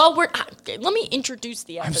episode? Well, let me introduce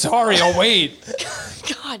the episode. I'm sorry, I'll wait.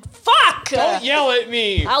 God, fuck! Don't yell at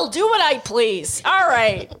me. I'll do what I please. All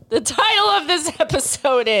right. The title of this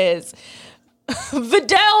episode is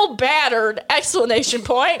Videl Battered! Exclamation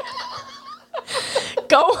point.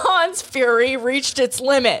 Gohan's fury reached its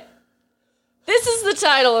limit. This is the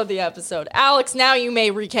title of the episode. Alex, now you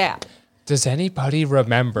may recap. Does anybody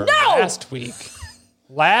remember No! last week?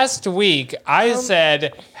 Last week, I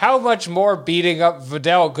said, how much more beating up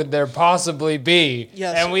Videl could there possibly be?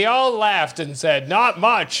 Yes. And we all laughed and said, not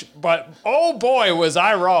much, but oh boy, was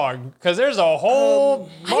I wrong. Because there's a whole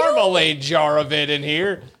marmalade jar of it in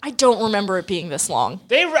here. I don't remember it being this long.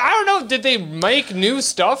 I don't know, did they make new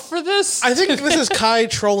stuff for this? I think this is Kai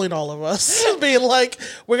trolling all of us, being like,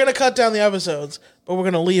 "We're gonna cut down the episodes, but we're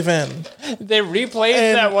gonna leave in." They replayed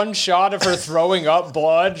And- that one shot of her throwing up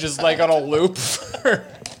blood just like on a loop for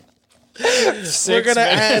We're gonna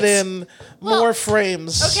add in more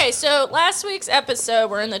frames. Okay, so last week's episode,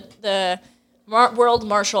 we're in the World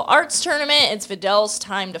Martial Arts Tournament. It's Videl's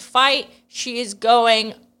time to fight. She is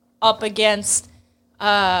going up against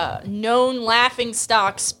known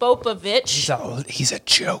laughingstock Spopovich. He's a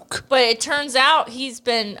joke. But it turns out he's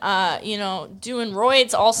been, doing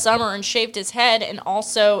roids all summer and shaved his head, and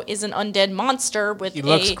also is an undead monster with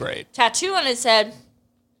looks great. tattoo on his head.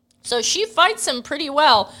 So she fights him pretty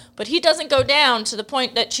well, but he doesn't go down to the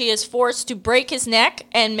point that she is forced to break his neck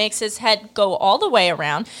and makes his head go all the way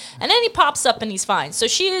around. And then he pops up and he's fine. So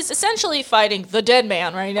she is essentially fighting the dead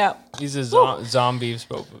man right now. He's a zombie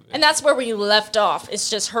Spopovich. And that's where we left off.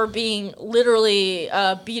 It's just her being literally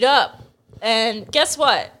beat up. And guess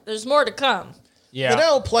what? There's more to come. Yeah.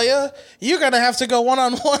 Videl, playa, you're going to have to go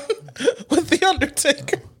one-on-one with The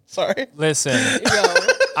Undertaker. Sorry. Listen,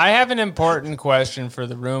 I have an important question for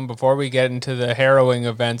the room before we get into the harrowing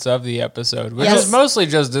events of the episode, which Yes. is mostly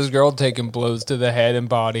just this girl taking blows to the head and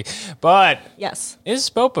body. But Yes. is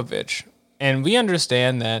Spopovich, and we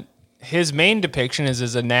understand that his main depiction is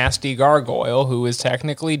as a nasty gargoyle who is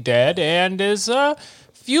technically dead and is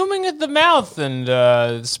fuming at the mouth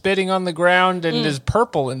and spitting on the ground and is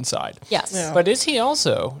purple inside. Yes. Yeah. But is he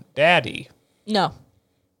also daddy? No.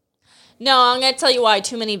 No, I'm going to tell you why.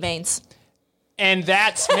 Too many veins. And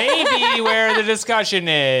that's maybe where the discussion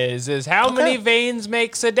is how many veins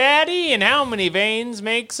makes a daddy and how many veins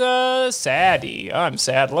makes a saddie. I'm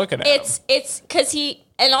sad looking at him. It's because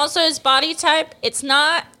and also his body type, it's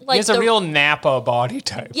not like He has a real Napa body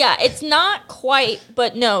type. Yeah, it's not quite,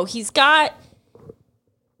 but no, he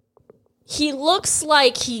looks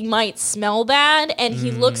like he might smell bad, and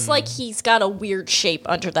he looks like he's got a weird shape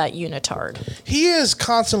under that unitard. He is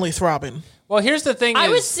constantly throbbing. Well, here's the thing I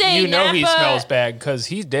is, would say he Napa- smells bad because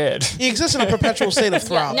he's dead. He exists in a perpetual state of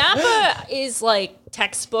throb. Napa is like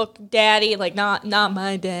textbook daddy, like not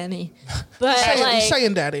my daddy, but He's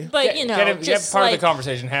saying daddy. but Get just part like, of the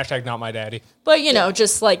conversation. Hashtag not my daddy. but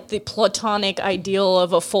just like the platonic ideal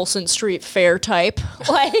of a Folsom Street Fair type,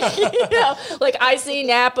 like like I see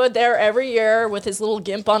Napa there every year with his little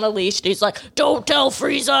gimp on a leash. And he's like, "Don't tell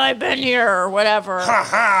Frieza I've been here," or whatever.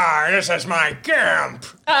 Ha! This is my gimp.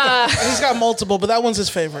 He's got multiple, but that one's his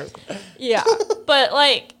favorite. Yeah, but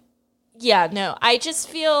no, I just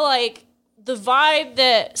feel like the vibe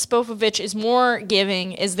that Spopovich is more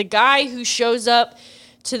giving is the guy who shows up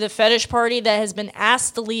to the fetish party that has been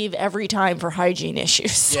asked to leave every time for hygiene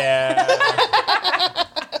issues. Yeah.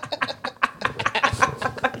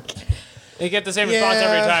 They get the same response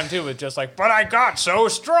every Yeah. time too, with just like, "But I got so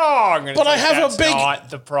strong." And But it's I like, have a that's big- Not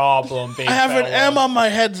the problem. Big I have an fella. M on my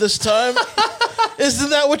head this time. Isn't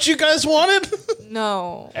that what you guys wanted?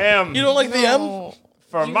 No. M. You don't like the M? No.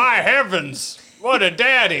 For my heavens, what a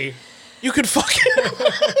daddy! You could fucking...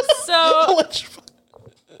 So,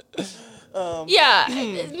 yeah,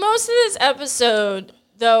 most of this episode,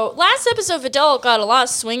 though, last episode, Vidal got a lot of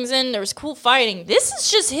swings in. There was cool fighting. This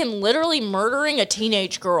is just him literally murdering a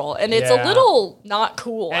teenage girl, and it's a Yeah. little not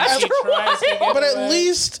cool. And she after a tries to while. get But at away.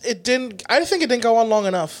 least it didn't... I think it didn't go on long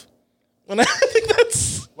enough. And I think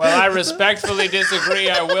that's... Well, I respectfully disagree.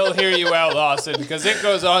 I will hear you out, Lawson, because it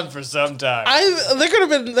goes on for some time. They could have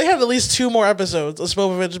been... They had at least 2 more episodes of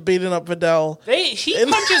Spopovich beating up Vidal. He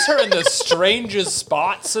punches her in the strangest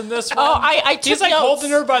spots in this one. Oh, I took He's like notes. holding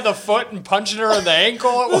her by the foot and punching her in the ankle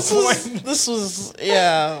at one point. This was...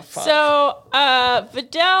 Yeah. Fuck. So,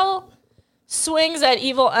 Vidal swings at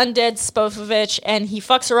evil undead Spopovich, and he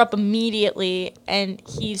fucks her up immediately, and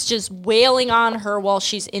he's just wailing on her while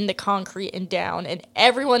she's in the concrete and down, and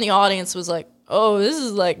everyone in the audience was like, "Oh, this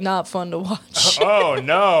is like not fun to watch." Oh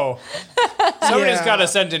no! Somebody's Yeah. got to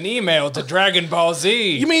send an email to Dragon Ball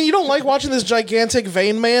Z. You mean you don't like watching this gigantic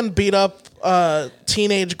vein man beat up a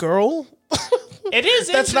teenage girl? It is.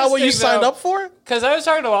 That's not what you signed up for? Because I was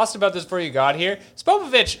talking to Austin about this before you got here.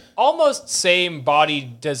 Spopovich, almost same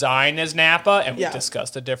body design as Nappa, and we Yeah.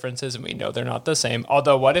 discussed the differences, and we know they're not the same.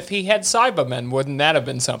 Although, what if he had Cybermen? Wouldn't that have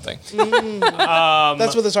been something?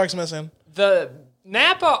 That's what this arc's missing. The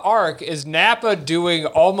Nappa arc is Nappa doing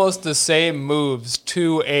almost the same moves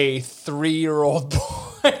to a 3-year-old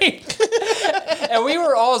boy. And we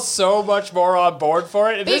were all so much more on board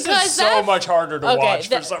for it. And this Because is so that- much harder to Okay, watch for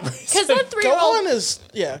that- some Because reason. that Go 3-year-old, on is...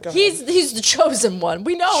 Yeah, go ahead. he's the chosen one.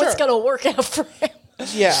 We know Sure. it's gonna work out for him.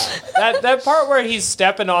 Yeah. that part where he's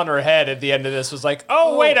stepping on her head at the end of this was like,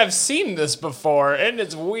 oh, wait, I've seen this before, and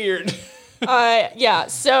it's weird. Yeah.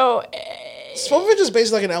 So, Spopovich is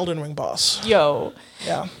basically like an Elden Ring boss. yo.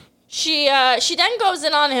 Yeah. She then goes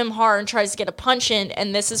in on him hard and tries to get a punch in,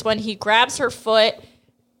 and this is when he grabs her foot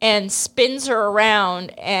and spins her around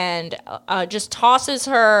and just tosses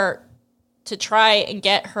her to try and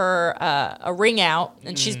get her a ring out,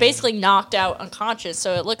 and she's basically knocked out unconscious.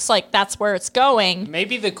 So it looks like that's where it's going.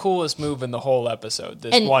 Maybe the coolest move in the whole episode,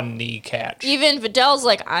 this And one knee catch. Even Vidal's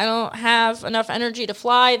like, I don't have enough energy to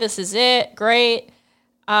fly. This is it. Great.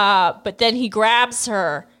 But then he grabs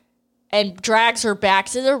her and drags her back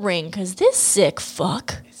to the ring because this sick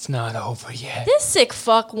fuck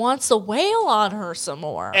wants to wail on her some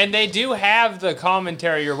more. And they do have the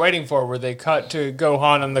commentary you're waiting for where they cut to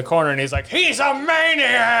Gohan in the corner and he's like, he's a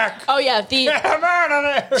maniac! Oh yeah, Come out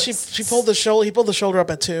of there! She pulled the shoulder. He pulled the shoulder up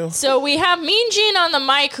at 2. So we have Mean Gene on the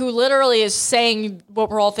mic who literally is saying what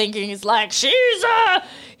we're all thinking. He's like, he's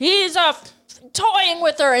toying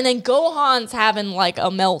with her, and then Gohan's having like a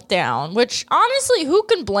meltdown, which honestly, who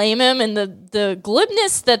can blame him? And the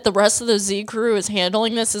glibness that the rest of the Z crew is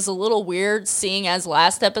handling this is a little weird, seeing as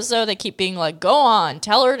last episode they keep being like, Gohan,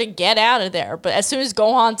 tell her to get out of there. But as soon as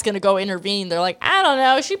Gohan's gonna go intervene, they're like, I don't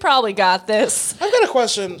know, she probably got this. I've got a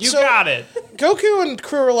question. You got it. Goku and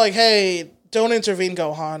crew are like, hey, don't intervene,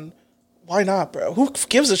 Gohan. Why not, bro? Who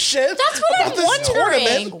gives a shit? That's what about I'm this wondering.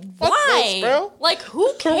 tournament? Fuck Why? this, bro. Like,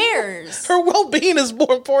 who cares? Her well-being is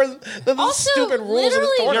more important than the Also, stupid rules of the literally,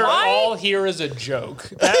 You're tournament. why- all here as a joke.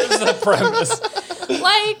 That is the premise.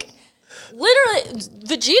 Like, literally,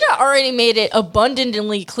 Vegeta already made it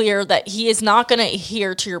abundantly clear that he is not going to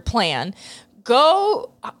adhere to your plan.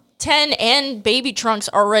 Go 10 and Baby Trunks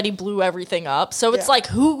already blew everything up, so it's Yeah. like,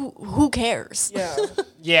 who cares? Yeah.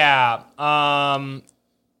 Yeah.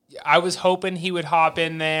 I was hoping he would hop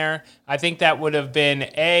in there. I think that would have been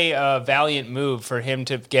a valiant move for him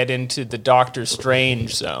to get into the Doctor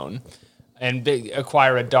Strange zone and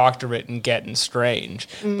acquire a doctorate in getting strange.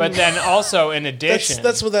 But then also in addition,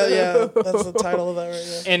 That's what that. Yeah, that's the title of that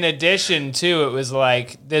right there. in addition to, it was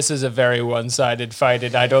like, this is a very one-sided fight,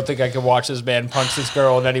 and I don't think I can watch this man punch this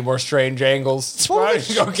girl in any more strange angles. Probably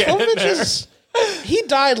go get in there. He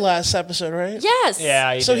died last episode, right? Yes.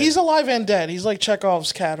 Yeah, So did. he's alive and dead. He's like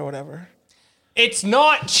Chekhov's cat or whatever. It's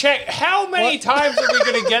not check. How many times are we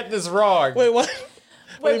going to get this wrong? Wait, what?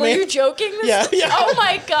 Wait, do were you mean? you joking? Yeah, yeah. Oh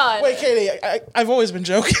my god. Wait, Katie, I've always been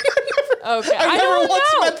joking. Okay. I've I never don't once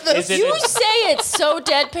know. meant this. Is it- You say it so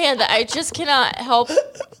deadpan that I just cannot help.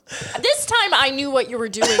 This time I knew what you were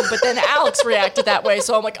doing, but then Alex reacted that way,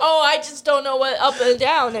 so I'm like, oh, I just don't know what up and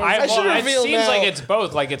down is. I should it reveal seems now. like it's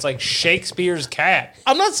both. Like it's like Shakespeare's cat.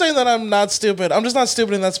 I'm not saying that I'm not stupid. I'm just not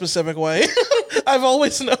stupid in that specific way. I've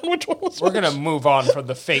always known which one was We're which. gonna move on from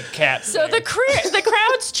the fake cat. So thing. the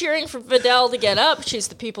crowd's cheering for Videl to get up. She's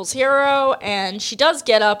the people's hero, and she does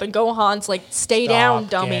get up, and Gohan's like, stay down,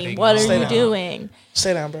 dummy. getting What up. are Stay you down. doing?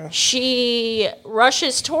 Stay down, bro. She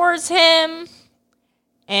rushes towards him,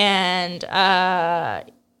 and,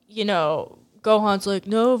 Gohan's like,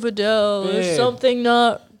 no, Videl,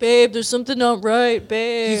 Babe. there's something not right,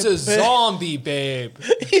 babe. he's a zombie, babe.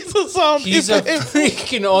 He's a zombie. He's a babe.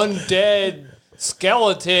 freaking undead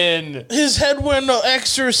skeleton. His head went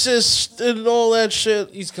exorcist and all that shit.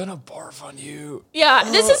 He's gonna barf on you. Yeah,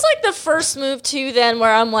 this is like the first move too then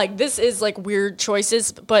where I'm like, this is like weird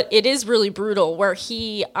choices, but it is really brutal where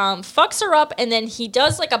he fucks her up and then he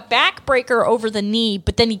does like a backbreaker over the knee,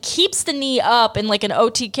 but then he keeps the knee up in like an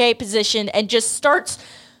OTK position and just starts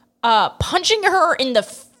punching her in the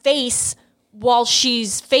face while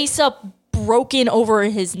she's face up broken over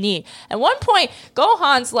his knee. At one point,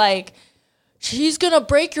 Gohan's like, she's gonna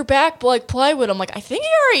break your back like plywood. I'm like, I think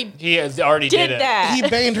He has already did did it. that. He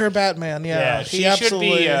baned her Batman. Yeah, Yeah, he she should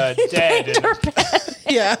be dead.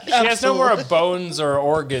 Yeah, She has no more bones or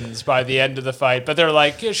organs by the end of the fight, but they're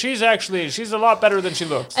like, yeah, she's a lot better than she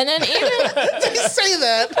looks. And then even They say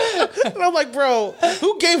that, and I'm like, bro,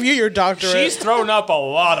 who gave you your doctorate? She's thrown up a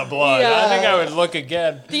lot of blood. Yeah. I think I would look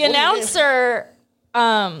again. the announcer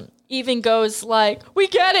even goes like, we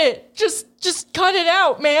get it, just cut it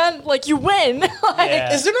out, man, like you win. Like,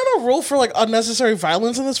 Yeah. Is there not a rule for like unnecessary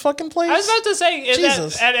violence in this fucking place? I was about to say,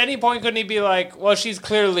 Jesus. at any point, couldn't he be like, well, she's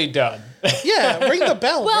clearly done? Yeah, ring the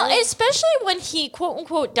bell. well, bro. especially when he quote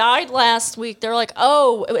unquote died last week, they're like,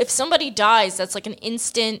 oh, if somebody dies, that's like an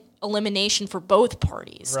instant elimination for both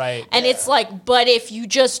parties. Right. And it's like, but if you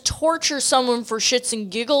just torture someone for shits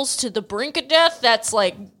and giggles to the brink of death, that's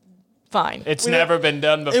like fine. It's never been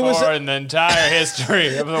done before was a- in the entire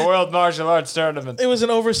history of the World Martial Arts Tournament. It was an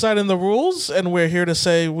oversight in the rules, and we're here to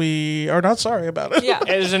say we are not sorry about it. Yeah.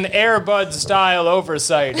 It is an Airbud style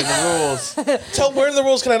oversight in the rules. Where in the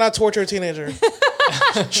rules can I not torture a teenager?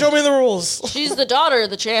 Show me the rules. She's the daughter of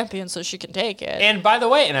the champion, so she can take it. And by the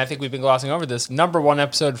way, and I think we've been glossing over this, #1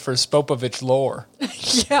 episode for Spopovich lore.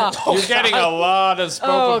 Yeah. You're getting a lot of Spopovich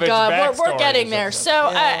Oh god, backstory we're in getting this there.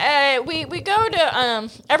 episode. So we go to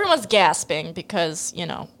everyone's gasping because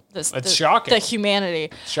It's shocking. The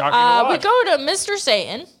humanity. Shocking to We watch. go to Mr.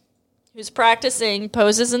 Satan, who's practicing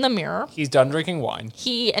poses in the mirror. He's done drinking wine.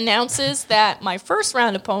 He announces that my first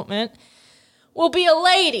round opponent will be a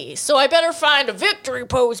lady, so I better find a victory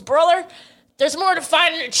pose, brother. There's more to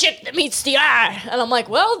finding a chick that meets the eye. And I'm like,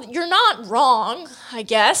 well, you're not wrong, I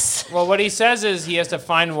guess. Well, what he says is he has to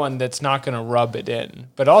find one that's not going to rub it in,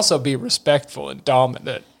 but also be respectful and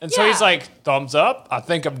dominant. And so Yeah. he's like, thumbs up? I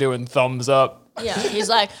think I'm doing thumbs up. Yeah, he's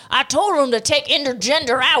like, I told him to take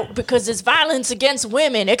intergender out because it's violence against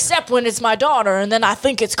women, except when it's my daughter, and then I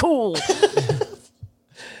think it's cool.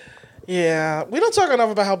 Yeah, we don't talk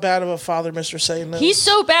enough about how bad of a father Mr. Satan is. He's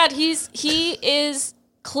so bad. He is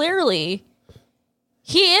clearly...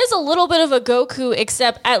 He is a little bit of a Goku,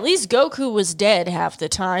 except at least Goku was dead half the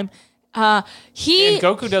time. And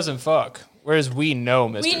Goku doesn't fuck, whereas we know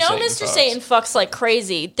Mr. We know Satan Mr. fucks. Satan fucks like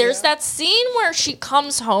crazy. There's that scene where she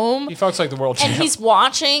comes home He fucks like the world and champ. he's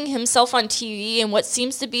watching himself on TV in what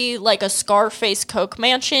seems to be like a Scarface Coke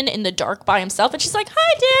mansion in the dark by himself. And she's like,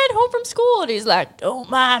 hi, Dad, home from school. And he's like, don't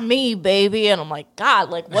mind me, baby. And I'm like, God,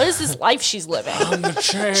 like, what is this life she's living?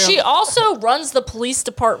 She also runs the police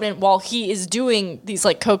department while he is doing these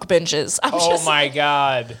like Coke binges. I'm Oh just my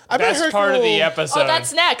God. I bet Best her part of the cool- episode. Oh,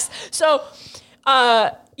 that's next. So,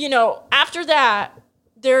 after that,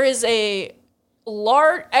 there is a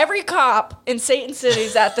large, every cop in Satan City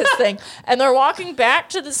is at this thing, and they're walking back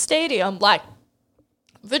to the stadium like,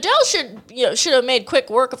 Vidal should have made quick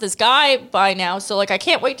work of this guy by now, so like I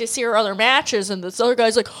can't wait to see her other matches. And this other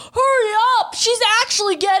guy's like, hurry up, she's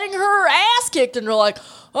actually getting her ass kicked. And they're like,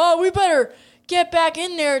 oh, we better get back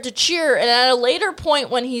in there to cheer. And at a later point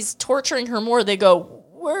when he's torturing her more, they go,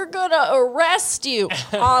 we're gonna arrest you.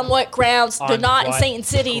 On what grounds? They're On not in what Satan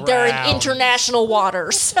City, they're in grounds? international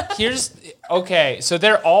waters. Okay, so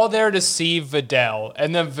they're all there to see Vidal,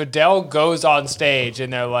 and then Vidal goes on stage,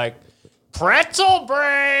 and they're like, pretzel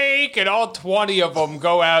break! And all 20 of them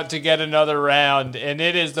go out to get another round, and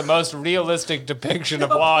it is the most realistic depiction of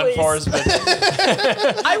law please. enforcement.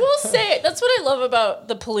 I will say, that's what I love about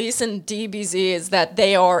the police and DBZ is that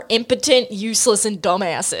they are impotent, useless, and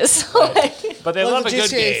dumbasses. Like, But they Well, love the a good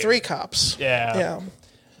GTA game. 3 cops. Yeah.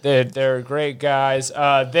 Yeah. They're great guys.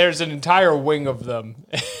 There's an entire wing of them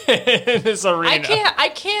in this arena. I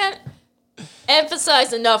can't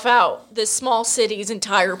emphasize enough how this small city's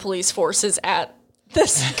entire police force is at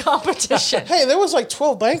this competition. Hey, there was like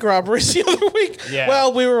 12 bank robberies the other week. Yeah.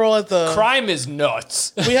 Well, we were all at the... Crime is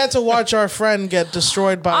nuts. We had to watch our friend get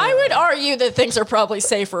destroyed by... I would argue that things are probably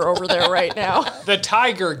safer over there right now. The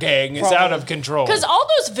Tiger Gang is out of control. Because all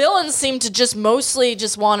those villains seem to just mostly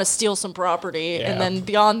just want to steal some property Yeah. and then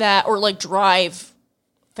beyond that, or like drive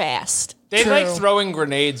fast. They True. like throwing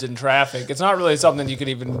grenades in traffic. It's not really something you could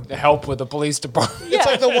even help with the police department. Yeah.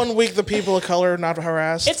 Like the 1 week the people of color are not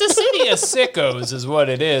harassed. It's a city of sickos is what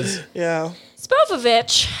it is. Yeah.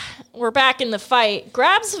 Spovovich, we're back in the fight,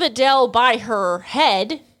 grabs Vidal by her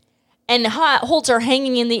head and holds her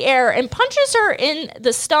hanging in the air and punches her in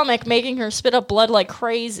the stomach, making her spit up blood like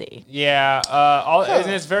crazy. Yeah,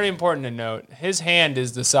 and it's very important to note, his hand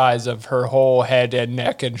is the size of her whole head and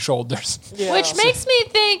neck and shoulders. Yeah. Which makes me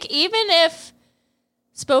think, even if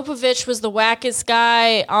Spovovich was the wackest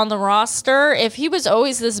guy on the roster, if he was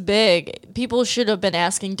always this big, people should have been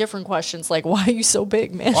asking different questions like, why are you so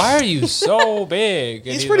big, man? Why are you so big?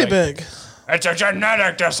 And He's pretty like, big. It's a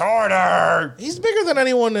genetic disorder. He's bigger than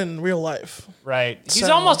anyone in real life. Right. He's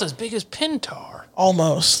So- almost as big as Pintar.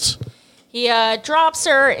 Almost. He drops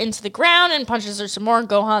her into the ground and punches her some more. And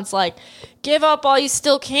Gohan's like, give up while you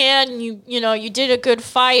still can. You did a good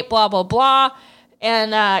fight, blah, blah, blah.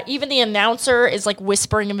 And even the announcer is like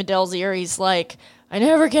whispering in Vidal's ear. He's like, I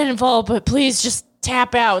never get involved, but please just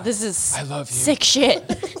tap out. This is I love you. sick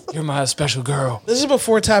shit. You're my special girl. This is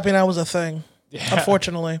before tapping out was a thing.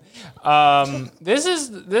 Unfortunately. This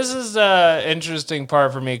is an interesting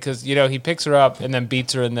part for me because, he picks her up and then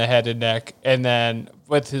beats her in the head and neck, and then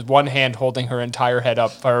with his one hand holding her entire head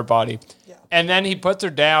up by her body. Yeah. And then he puts her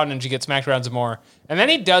down and she gets smacked around some more. And then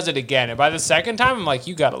he does it again. And by the second time, I'm like,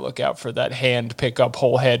 you got to look out for that hand pick up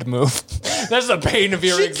whole head move. That's the pain of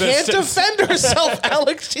your She can't existence. defend herself,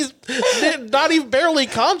 Alex. She's not even barely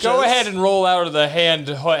conscious. Go ahead and roll out of the head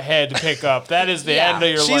pick up. That is the Yeah. end of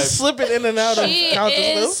your She's life. slipping in and out She of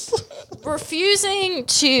consciousness. is refusing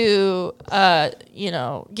to,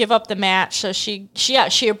 give up the match. So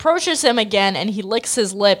she approaches him again, and he licks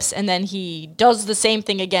his lips, and then he does the same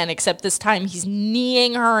thing again, except this time he's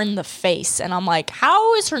kneeing her in the face. And I'm like,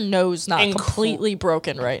 how is her nose not completely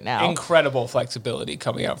broken right now? Incredible flexibility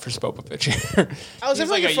coming out for Spopovich here. I was He's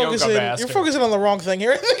like like a yoga you're master. focusing on the wrong thing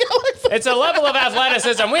here. It's a level of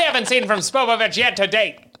athleticism we haven't seen from Spopovich yet to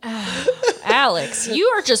date. Alex, you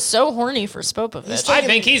are just so horny for Spopovich. I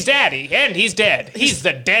think he's daddy, and he's dead. He's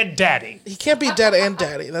the dead daddy. He can't be dead and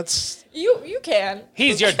daddy. That's You can.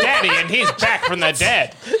 He's your daddy, and he's back from the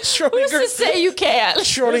dead. Who's to Schrodinger's, say you can?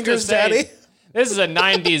 Schrodinger's daddy. This is a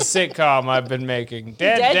 90s sitcom I've been making.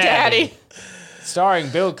 Dead Dead Daddy. Starring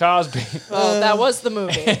Bill Cosby. Well, that was the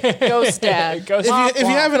movie. Ghost Dad. Ghost- If you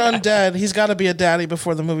have an undead, he's got to be a daddy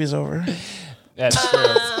before the movie's over. That's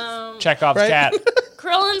true. Chekhov's Right? cat.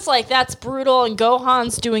 Krillin's like, that's brutal, and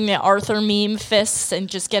Gohan's doing the Arthur meme fists and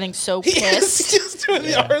just getting so He's pissed. just doing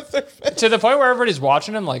the Arthur face. To the point where everybody's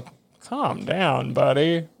watching him like, calm down,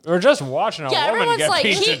 buddy. We're just watching a Yeah, woman everyone's get like,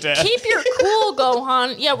 beat to keep, death. keep your cool,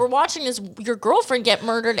 Gohan. Yeah, we're watching your girlfriend get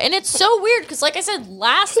murdered, and it's so weird because, like I said,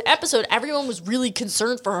 last episode everyone was really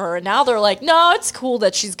concerned for her, and now they're like, no, it's cool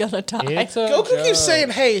that she's gonna die. It's a Goku joke. keeps saying,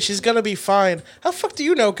 "Hey, she's gonna be fine." How the fuck do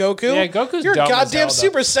you know, Goku? Yeah, Goku's You're a dumb as goddamn hell,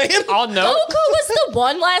 Super though. Saiyan. I'll know. Goku was the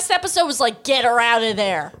one last episode was like, get her out of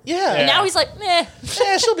there. Yeah. And now he's like, meh.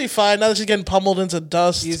 Yeah, she'll be fine now that she's getting pummeled into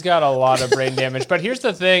dust. He's got a lot of brain damage. But here's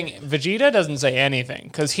the thing. Vegeta doesn't say anything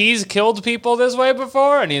because he's killed people this way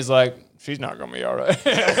before, and he's like, she's not going to be all right.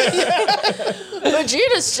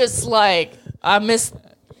 Vegeta's just like, I miss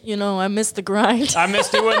the grind. I miss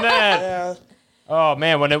doing that. Yeah. Oh,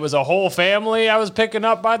 man, when it was a whole family I was picking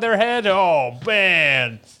up by their head, oh,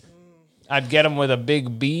 man. I'd get them with a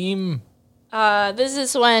big beam. This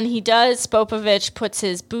is when Spopovich puts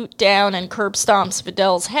his boot down and curb stomps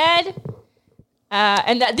Videl's head.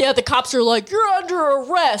 And the cops are like, you're under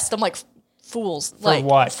arrest. I'm like, fools. For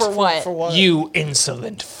what? For what? For what? You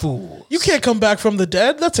insolent fool. You can't come back from the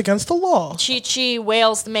dead. That's against the law. Chi-Chi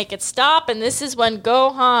wails to make it stop, and this is when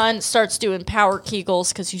Gohan starts doing power kegels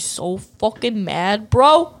because he's so fucking mad,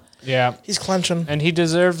 bro. Yeah. He's clenching. And he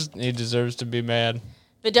deserves to be mad.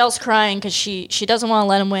 Videl's crying because she doesn't want to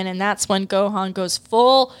let him win, and that's when Gohan goes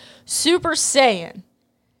full Super Saiyan.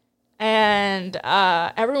 And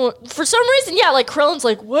everyone, for some reason, like Krillin's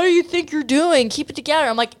like, what do you think you're doing? Keep it together.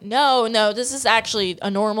 I'm like, no, this is actually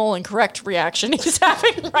a normal and correct reaction he's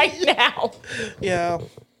having right now. Yeah.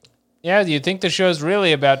 Yeah, you think the show's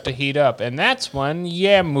really about to heat up, and that's when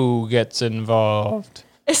Yamu gets involved.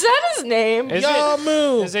 Is that his name?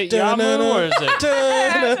 Yamu. Is it Yamu or is it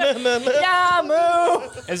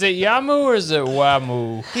Yamu. is it Yamu or is it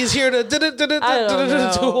Wamu? He's here to I don't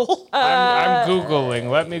know. duel. I'm googling.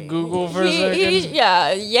 Let me Google for a second.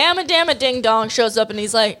 Yama Damma Ding Dong shows up and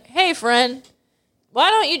he's like, hey, friend, why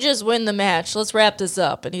don't you just win the match? Let's wrap this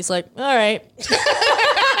up. And he's like, all right. That's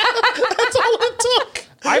all it took.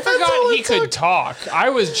 I all forgot it he could talk.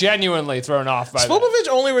 I was genuinely thrown off by that. Spopovich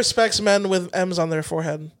only respects men with M's on their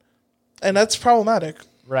forehead. And that's problematic.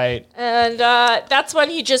 Right. And that's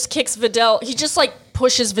when he just kicks Videl. He just like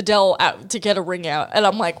pushes Videl out to get a ring out. And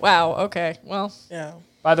I'm like, wow, okay, well. Yeah.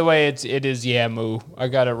 By the way, it is Yamu. I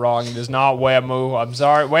got it wrong. It is not Wamu. I'm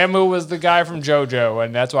sorry. Wamu was the guy from JoJo,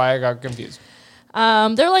 and that's why I got confused.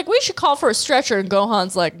 They're like, we should call for a stretcher. And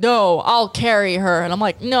Gohan's like, no, I'll carry her. And I'm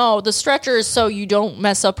like, no, the stretcher is so you don't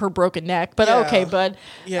mess up her broken neck. But Yeah. okay, bud.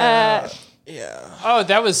 Yeah. Yeah. Oh,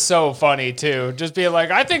 that was so funny, too. Just being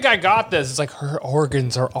like, I think I got this. It's like her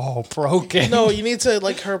organs are all broken. No, you need to,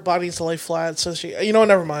 like, her body needs to lay flat so she,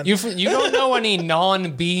 never mind. You don't know any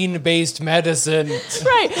non-bean-based medicine.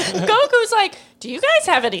 Right. Goku's like, do you guys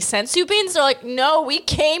have any sensu beans? They're like, no, we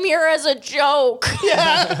came here as a joke.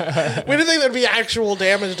 Yeah. We didn't think there'd be actual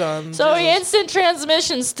damage done. So he Jesus. instant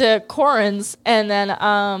transmissions to Korin's, and then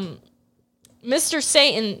Mr.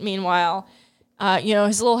 Satan, meanwhile,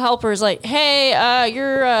 his little helper is like, hey,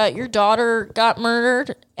 your daughter got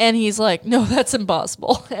murdered. And he's like, no, that's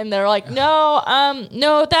impossible. And they're like,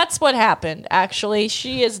 no, that's what happened, actually.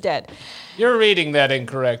 She is dead. You're reading that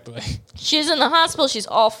incorrectly. She's in the hospital. She's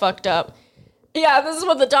all fucked up. Yeah, this is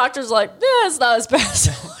what the doctor's like, it's not as bad as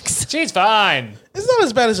it looks. She's fine. It's not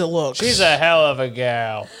as bad as it looks. She's a hell of a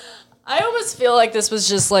gal. I almost feel like this was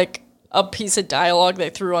just like a piece of dialogue they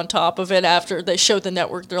threw on top of it after they showed the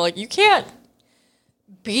network. They're like, you can't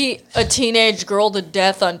beat a teenage girl to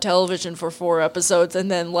death on television for 4 episodes and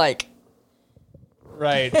then like...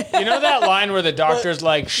 Right. You know that line where the doctor's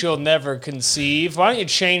like, she'll never conceive? Why don't you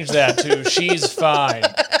change that to, she's fine?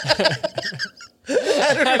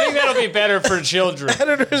 I think that'll be better for children.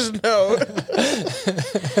 Editor's note.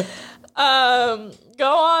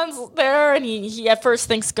 Gohan's there, and he at first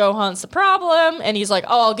thinks Gohan's the problem, and he's like,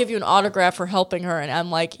 oh, I'll give you an autograph for helping her. And I'm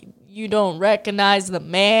like, you don't recognize the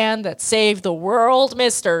man that saved the world,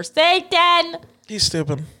 Mr. Satan? He's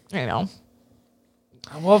stupid. I know.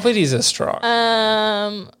 Well, but he's a strong.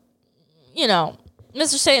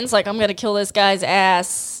 Mr. Satan's like, I'm gonna kill this guy's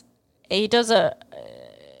ass. He does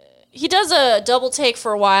he does a double take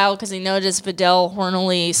for a while because he noticed Videl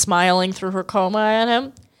hornily smiling through her coma at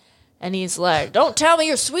him. And he's like, don't tell me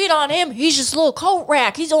you're sweet on him. He's just a little coat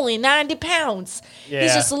rack. He's only 90 pounds. Yeah.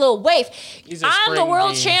 He's just a little waif. He's a I'm the spring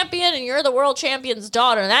world bean. champion and you're the world champion's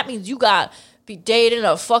daughter. And that means you got to be dating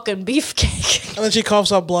a fucking beefcake. And then she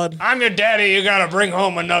coughs up blood. I'm your daddy. You gotta bring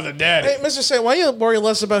home another daddy. Hey, Mr. Say, why you worry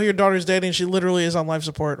less about who your daughter's dating? She literally is on life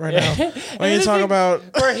support right now. Why you talk about...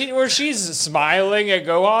 where she's smiling at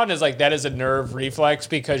Gohan is like that is a nerve reflex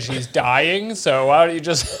because she's dying. So why don't you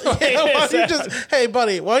just? Why don't you just... Hey,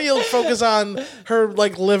 buddy, why don't you focus on her,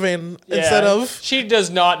 like, living instead of... She does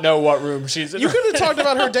not know what room she's in. You could have talked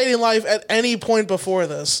about her dating life at any point before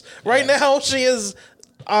this. Right now, she is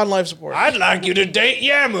on life support. I'd like you to date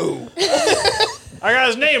Yamu. I got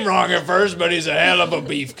his name wrong at first, but he's a hell of a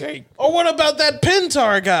beefcake. Or what about that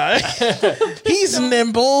Pintar guy? He's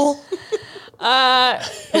nimble.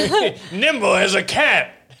 Nimble as a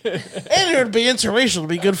cat. And it would be interracial. It'd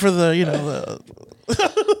be good for the, you know,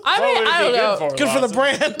 I don't know. good for the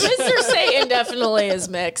brand. Mr. Satan definitely is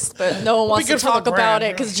mixed, but no one wants to good for the talk about brand.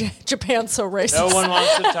 it because Japan's so racist. No one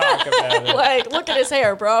wants to talk about it. Like, look at his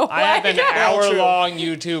hair, bro. I have an Like, hour-long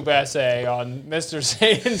YouTube essay on Mr.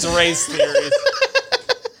 Satan's race theories.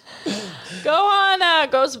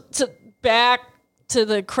 Gohan goes back to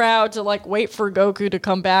the crowd to like wait for Goku to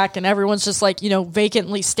come back, and everyone's just like, you know,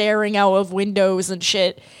 vacantly staring out of windows and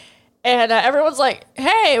shit. And everyone's like,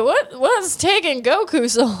 "Hey, what's taking Goku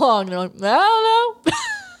so long?" And they're like, "I don't know."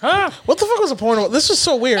 Huh? What the fuck was the point of it? This is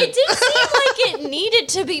so weird. It didn't seem like it needed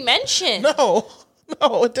to be mentioned.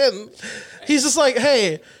 No, it didn't. He's just like,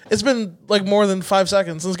 hey, it's been like more than 5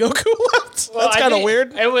 seconds since Goku left. Well, That's I kind of think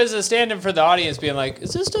weird. It was a stand-in for the audience being like,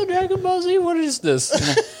 is this still Dragon Ball Z? What is this?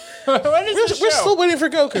 What is this We're show? still waiting for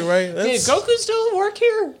Goku, right? Is That's- Goku still work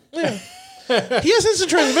here? he has instant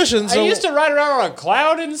transmission, so I used to ride around on a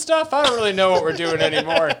cloud and stuff. I don't really know what we're doing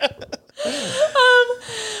anymore.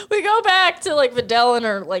 We go back to like Videl in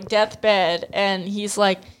her like deathbed, and he's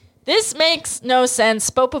like, "This makes no sense.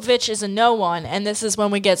 Spopovich is a no one." And this is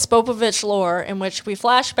when we get Spopovich lore, in which we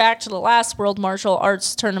flash back to the last World Martial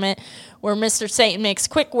Arts Tournament, where Mr. Satan makes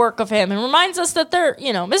quick work of him and reminds us that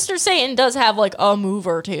Mr. Satan does have like a move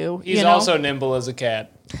or two. He's you know? also nimble as a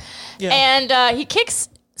cat. yeah. And he kicks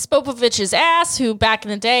Spopovich's ass, who back in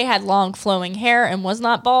the day had long flowing hair and was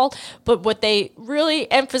not bald. But what they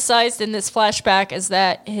really emphasized in this flashback is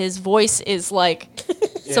that his voice is like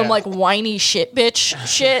some Yeah. like whiny shit bitch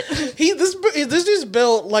shit. This dude's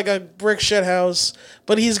built like a brick shit house,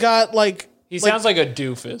 but he's got like He sounds like a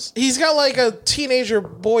doofus. he's got like a teenager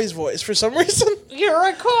boy's voice for some reason. Here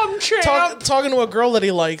I come, champ. Talking to a girl that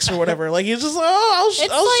he likes or whatever. Like he's just like, oh,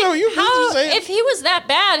 It's I'll like, show you. how, Mr. Satan. if he was that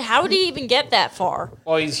bad, how did he even get that far?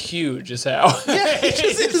 Well, he's huge as hell. Yeah,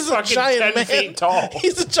 he's a fucking giant 10 man. feet tall.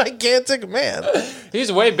 He's a gigantic man.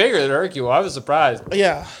 He's way bigger than Hercule. I was surprised.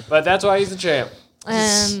 Yeah, But that's why he's the champ.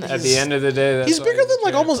 And At the end of the day, that's he's why bigger than the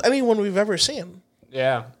like champ. almost anyone we've ever seen.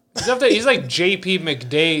 Yeah. He's like JP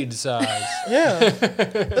McDade size. Yeah,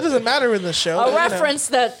 that doesn't matter in this show. a you know. reference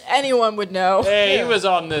that anyone would know. Hey, he was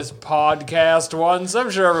on this podcast once.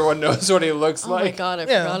 I'm sure everyone knows what he looks Oh my like. god, I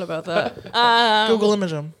Yeah. forgot about that. Google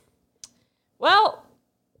image him. Well,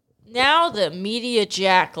 now the media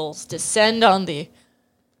jackals descend on the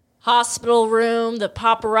hospital room. The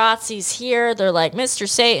paparazzi's here. They're like, Mr.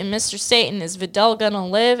 Satan, is Videl gonna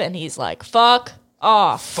live? And he's like, fuck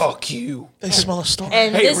off. Fuck you. They smell a storm.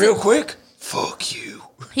 And Hey, this real quick. Fuck you.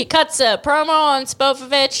 he cuts a promo on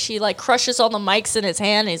Spopovich. He like crushes all the mics in his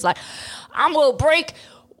hand. And he's like, I'm gonna break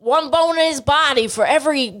one bone in his body for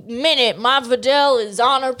every minute my Videl is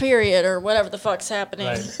on her period, or whatever the fuck's happening.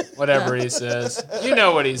 Right. Whatever he says. You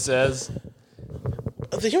know what he says.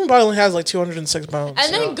 The human body only has like 206 bones.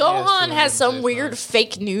 And then So- Gohan Yeah, has some 206 weird bones.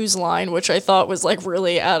 fake news line, which I thought was like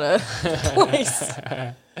really out of place.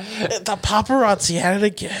 The paparazzi had it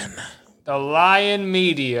again. The Lion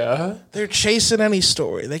Media. They're chasing any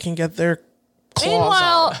story. They can get their claws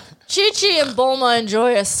Meanwhile, on. Chi-Chi and Bulma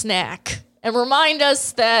enjoy a snack and remind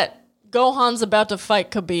us that Gohan's about to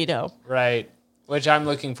fight Kibito. Right. Which I'm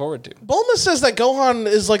looking forward to. Bulma says that Gohan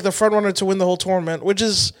is like the front runner to win the whole tournament, which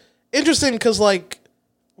is interesting because like,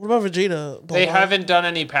 what about Vegeta? They Bulma? haven't done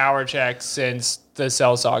any power checks since the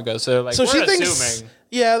Cell Saga, so like So we're she assuming. thinks.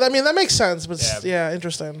 Yeah, I mean that makes sense, but Yeah.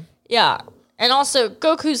 interesting. Yeah. And also,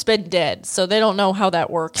 Goku's been dead, so they don't know how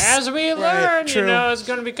that works. As we learn, true. it's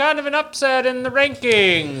going to be kind of an upset in the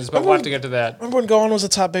rankings, but we'll have to get to that. Remember when Gohan was the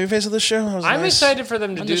top babyface of this show? That was I'm nice. excited for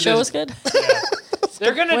them to when do the show was this. good.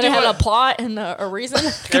 They're going to When do it had a a, plot and a reason.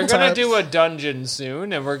 they're going to times. do a dungeon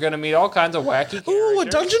soon, and we're going to meet all kinds of wacky characters. Ooh, a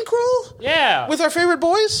dungeon crawl Yeah. with our favorite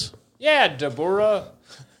boys. Yeah, Dabura.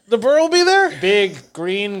 The burr will be there? Big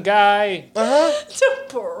green guy.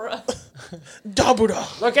 Tempura.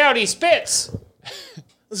 Dabuda. Look out, he spits.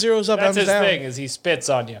 Zeros up, That's M's his down. thing, is he spits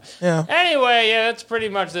on you. Yeah. Anyway, yeah, that's pretty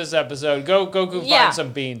much this episode. Goku Yeah. find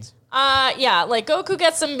some beans. Yeah, like Goku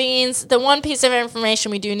gets some beans. The one piece of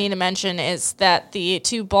information we do need to mention is that the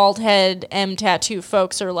two bald head M tattoo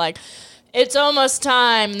folks are like, it's almost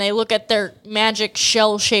time. They look at their magic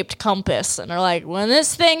shell-shaped compass and are like, when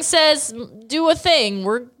this thing says do a thing,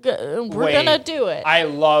 we're Wait, gonna do it. I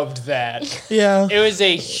loved that. Yeah. It was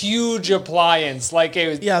a huge appliance, like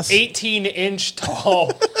a Yes. 18-inch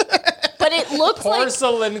tall But it looks like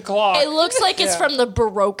porcelain clock. it looks like it's from the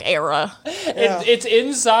Baroque era. It's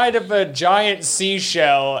inside of a giant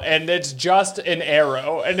seashell, and it's just an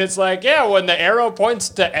arrow. And it's like, yeah, when the arrow points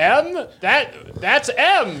to M, that's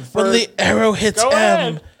M. For, When the arrow hits Go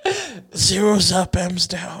M, ahead. zeros up, M's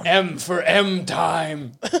down. M for M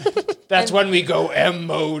time. That's when we go M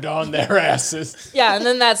mode on their asses. Yeah, and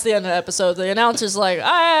then that's the end of the episode. The announcer's like,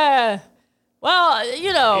 well,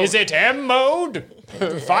 you know, Is it M mode?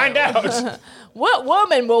 Find out. what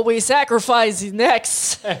woman will we sacrifice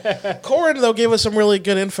next? Corin, though, gave us some really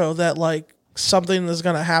good info that, like, something is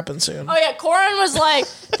going to happen soon. Oh yeah, Corin was like,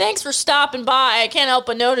 thanks for stopping by. I can't help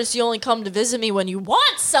but notice you only come to visit me when you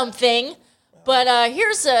want something. But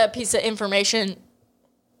here's a piece of information.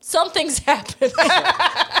 Something's happened.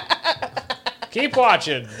 Keep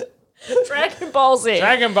watching. Dragon Ball Z.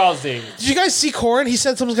 Dragon Ball Z. Did you guys see Corin? He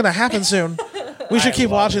said something's going to happen soon. We should keep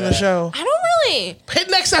love watching the that. show. I don't really Hit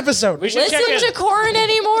next episode. We should check listen it. to Corin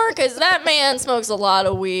anymore because that man smokes a lot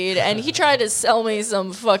of weed and he tried to sell me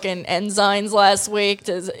some fucking enzymes last week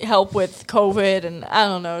to help with COVID and I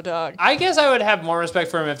don't know, dog. I guess I would have more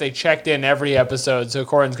respect for him if they checked in every episode so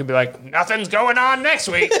Corin's could be like, nothing's going on next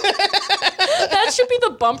week. That should be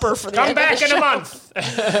the bumper for the Come end of back the in a show. month.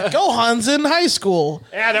 Gohan's in high school.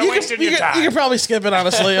 Yeah, they're wasting your You time. can probably skip it,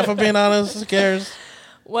 honestly, if I'm being honest. Who cares?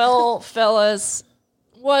 Well, fellas,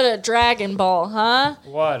 what a Dragon Ball, huh?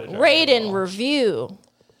 What? a Dragon Raiden Ball. review.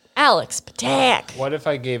 Alex Patak. What if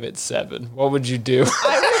I gave it 7? What would you do? What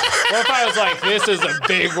if I was like, this is a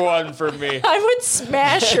big one for me? I would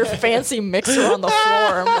smash your fancy mixer on the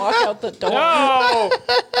floor and walk out the door. No!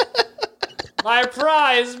 My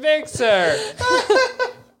prize mixer!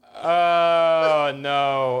 Oh,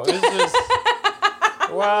 no. This is...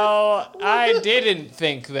 Well, I didn't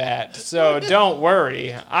think that, so don't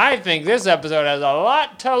worry. I think this episode has a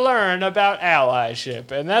lot to learn about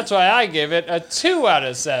allyship, and that's why I give it a 2 out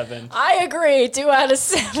of 7. I agree. 2 out of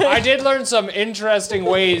 7. I did learn some interesting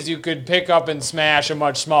ways you could pick up and smash a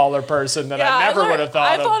much smaller person that I never would have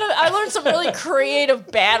thought of. I learned some really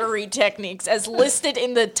creative battery techniques as listed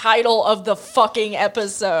in the title of the fucking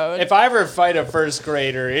episode. If I ever fight a first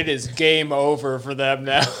grader, it is game over for them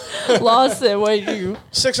now. Lawson, what you?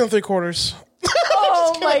 6 3/4.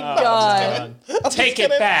 Oh my god. Take it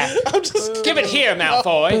back. I'm just Give it here,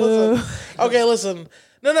 Malfoy. Okay, listen.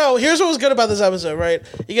 No. Here's what was good about this episode, right?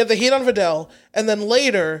 You get the heat on Videl, and then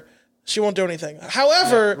later she won't do anything.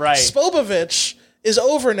 However, right. Spopovich is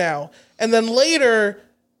over now, and then later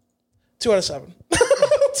 2 out of 7.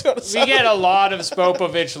 2 out of We 7. get a lot of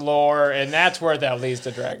Spopovich lore, and that's worth at least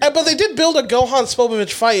a dragon. But they did build a Gohan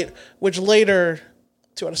Spopovich fight, which later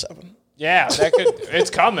 2 out of 7. Yeah, that could.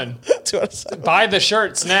 It's coming. 2 out of 7. Buy the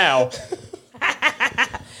shirts now.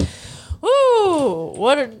 Ooh,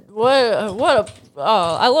 what a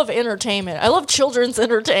oh, I love entertainment. I love children's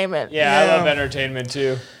entertainment. Yeah, I Yeah. love entertainment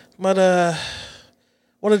too. But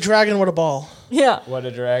what a dragon, what a ball. Yeah. What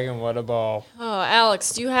a dragon, what a ball. Oh,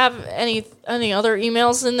 Alex, do you have any other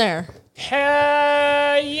emails in there?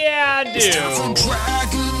 Yeah, I do.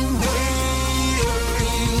 Dragon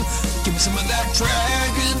Mail. Give me some of that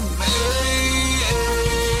Dragon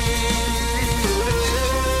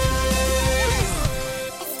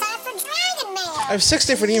I have 6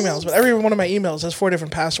 different emails, but every one of my emails has 4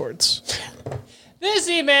 different passwords. This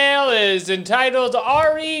email is entitled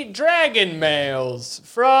Ari Dragon Mails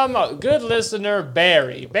from a good listener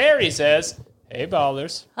Barry. Barry says, "Hey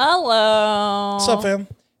ballers. Hello. What's up, fam?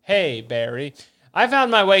 Hey Barry. I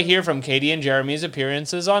found my way here from Katie and Jeremy's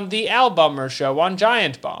appearances on the Albummer show on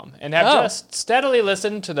Giant Bomb and have Oh. just steadily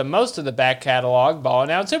listened to the most of the back catalog Ballin'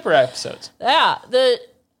 Out Super episodes. Yeah,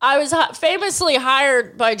 I was famously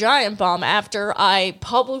hired by Giant Bomb after I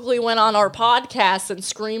publicly went on our podcast and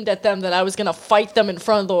screamed at them that I was going to fight them in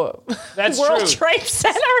front of the That's World true. Trade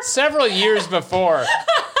Center. Several years before,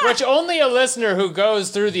 which only a listener who goes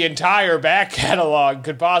through the entire back catalog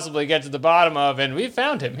could possibly get to the bottom of, and we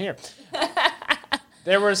found him here.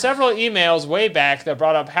 There were several emails way back that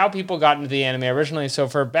brought up how people got into the anime originally. So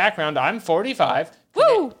for background, I'm 45.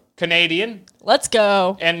 Woo! Canadian. Let's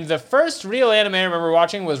go. And the first real anime I remember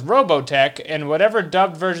watching was Robotech, and whatever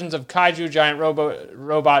dubbed versions of kaiju, giant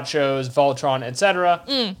robot shows, Voltron,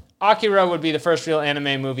 etc. Akira would be the first real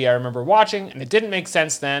anime movie I remember watching, and it didn't make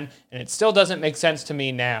sense then, and it still doesn't make sense to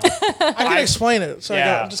me now. I can explain it. Sorry,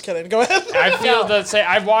 Yeah. I'm just kidding. Go ahead. I feel the same.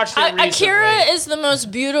 I've watched it recently. Akira is the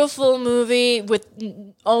most beautiful movie with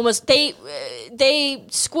almost they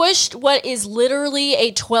squished what is literally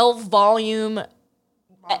a 12-volume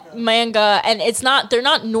manga, and they're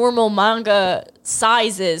not normal manga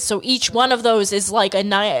sizes, so each one of those is like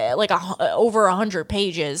over 100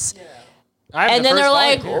 pages. I have And the then first they're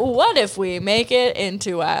like, volume here. what if we make it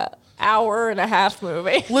into a hour-and-a-half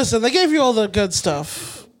movie? Listen, they gave you all the good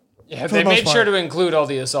stuff. Yeah, for they the most made sure part. to include all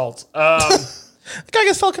the assaults. The guy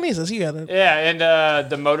gets telekinesis. You get it. Yeah, and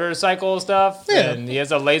the motorcycle stuff, Yeah. and he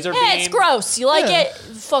has a laser beam. Yeah, it's gross. You like Yeah. it?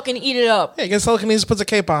 Fucking eat it up. Yeah, he gets telekinesis, puts a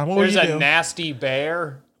cape on. What There's would you a do? nasty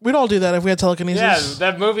bear. We'd all do that if we had telekinesis.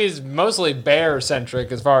 Yeah, that movie's mostly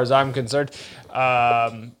bear-centric as far as I'm concerned.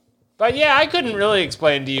 But yeah, I couldn't really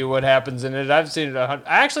explain to you what happens in it. I've seen it I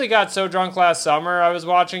actually got so drunk last summer I was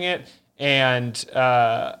watching it, and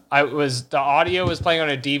the audio was playing on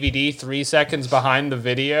a DVD 3 seconds behind the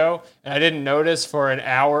video, and I didn't notice for an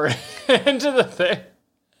hour into the thing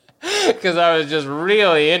because I was just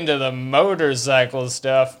really into the motorcycle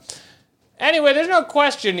stuff. Anyway, there's no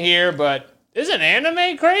question here, but isn't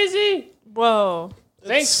anime crazy? Whoa.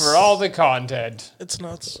 Thanks for all the content. It's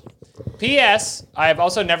nuts. P.S. I have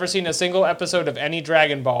also never seen a single episode of any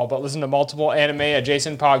Dragon Ball, but listened to multiple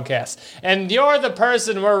anime-adjacent podcasts. And you're the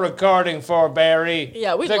person we're recording for, Barry.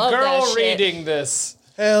 Yeah, we the love that girl shit. reading this.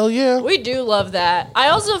 Hell yeah. We do love that. I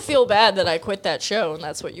also feel bad that I quit that show, and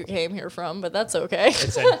that's what you came here from, but that's okay.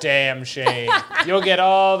 It's a damn shame. You'll get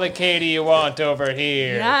all the Katie you want over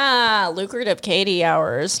here. Lucrative Katie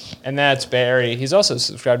hours. And that's Barry. He's also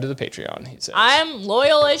subscribed to the Patreon, he says. I'm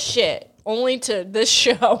loyal as shit, only to this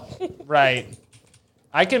show. Right.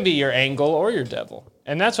 I can be your angel or your devil.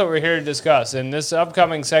 And that's what we're here to discuss in this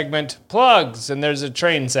upcoming segment, Plugs, and there's a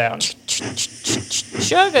train sound.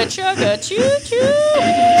 Chugga, chugga, choo choo.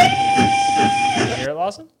 You hear it,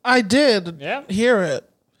 Lawson? I did Yeah. hear it.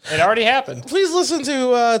 It already happened. Please listen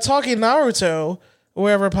to Talking Naruto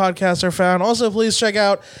wherever podcasts are found. Also, please check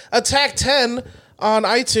out Attack 10 on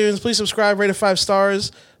iTunes. Please subscribe, rate it 5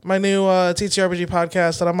 stars. My new TTRPG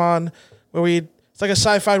podcast that I'm on, where it's like a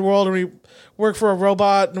sci-fi world and we work for a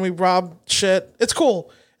robot and we rob shit. It's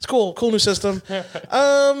cool. It's cool. Cool new system.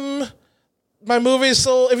 My movie is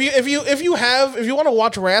still. If you want to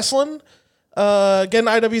watch wrestling, get an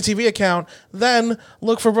IWTV account. Then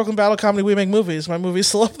look for Brooklyn Battle Comedy. We Make Movies. My movie's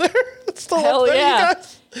still up there. It's still Hell up there, yeah. you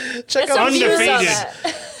guys. Check Get some out views on Undefeated.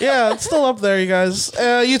 that. yeah, it's still up there, you guys.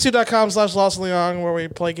 YouTube.com/LostLeong, where we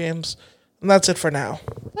play games. And that's it for now.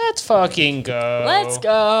 Let's fucking go. Let's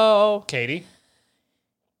go. Katie.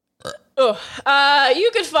 You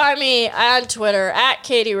could find me on Twitter at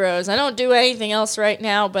Katie Rose. I don't do anything else right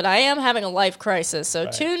now, but I am having a life crisis, so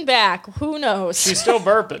tune back. Who knows? She's still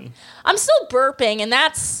burping. I'm still burping, and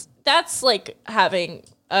that's like having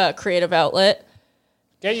a creative outlet.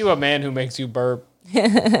 Get you a man who makes you burp.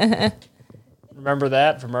 Remember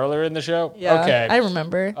that from earlier in the show? Yeah, Okay. I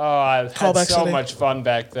remember. Oh, I had Callback so City. much fun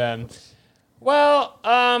back then. Well,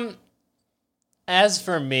 as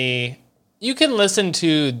for me, you can listen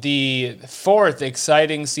to the 4th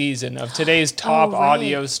exciting season of today's top right.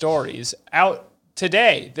 audio stories out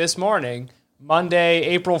today, this morning, Monday,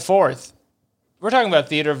 April 4th. We're talking about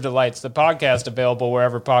Theater of Delights, the podcast available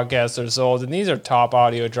wherever podcasts are sold, and these are top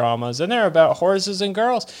audio dramas, and they're about horses and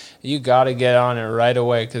girls. You got to get on it right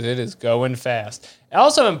away because it is going fast.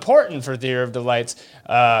 Also important for Theater of Delights,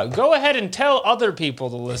 go ahead and tell other people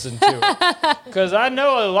to listen to it. Because I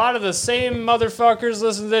know a lot of the same motherfuckers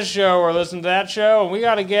listen to this show or listen to that show, and we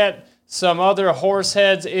got to get some other horse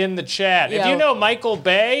heads in the chat. If Yeah. you know Michael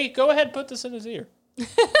Bay, go ahead and put this in his ear.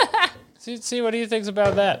 See what he thinks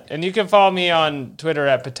about that. And you can follow me on Twitter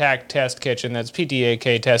at Patak Test Kitchen. That's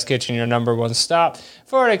PTAK Test Kitchen, your number one stop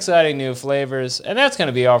for exciting new flavors. And that's going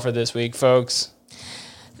to be all for this week, folks.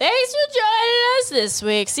 Thanks for joining us this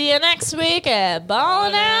week. See you next week at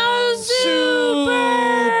Ball Now Super.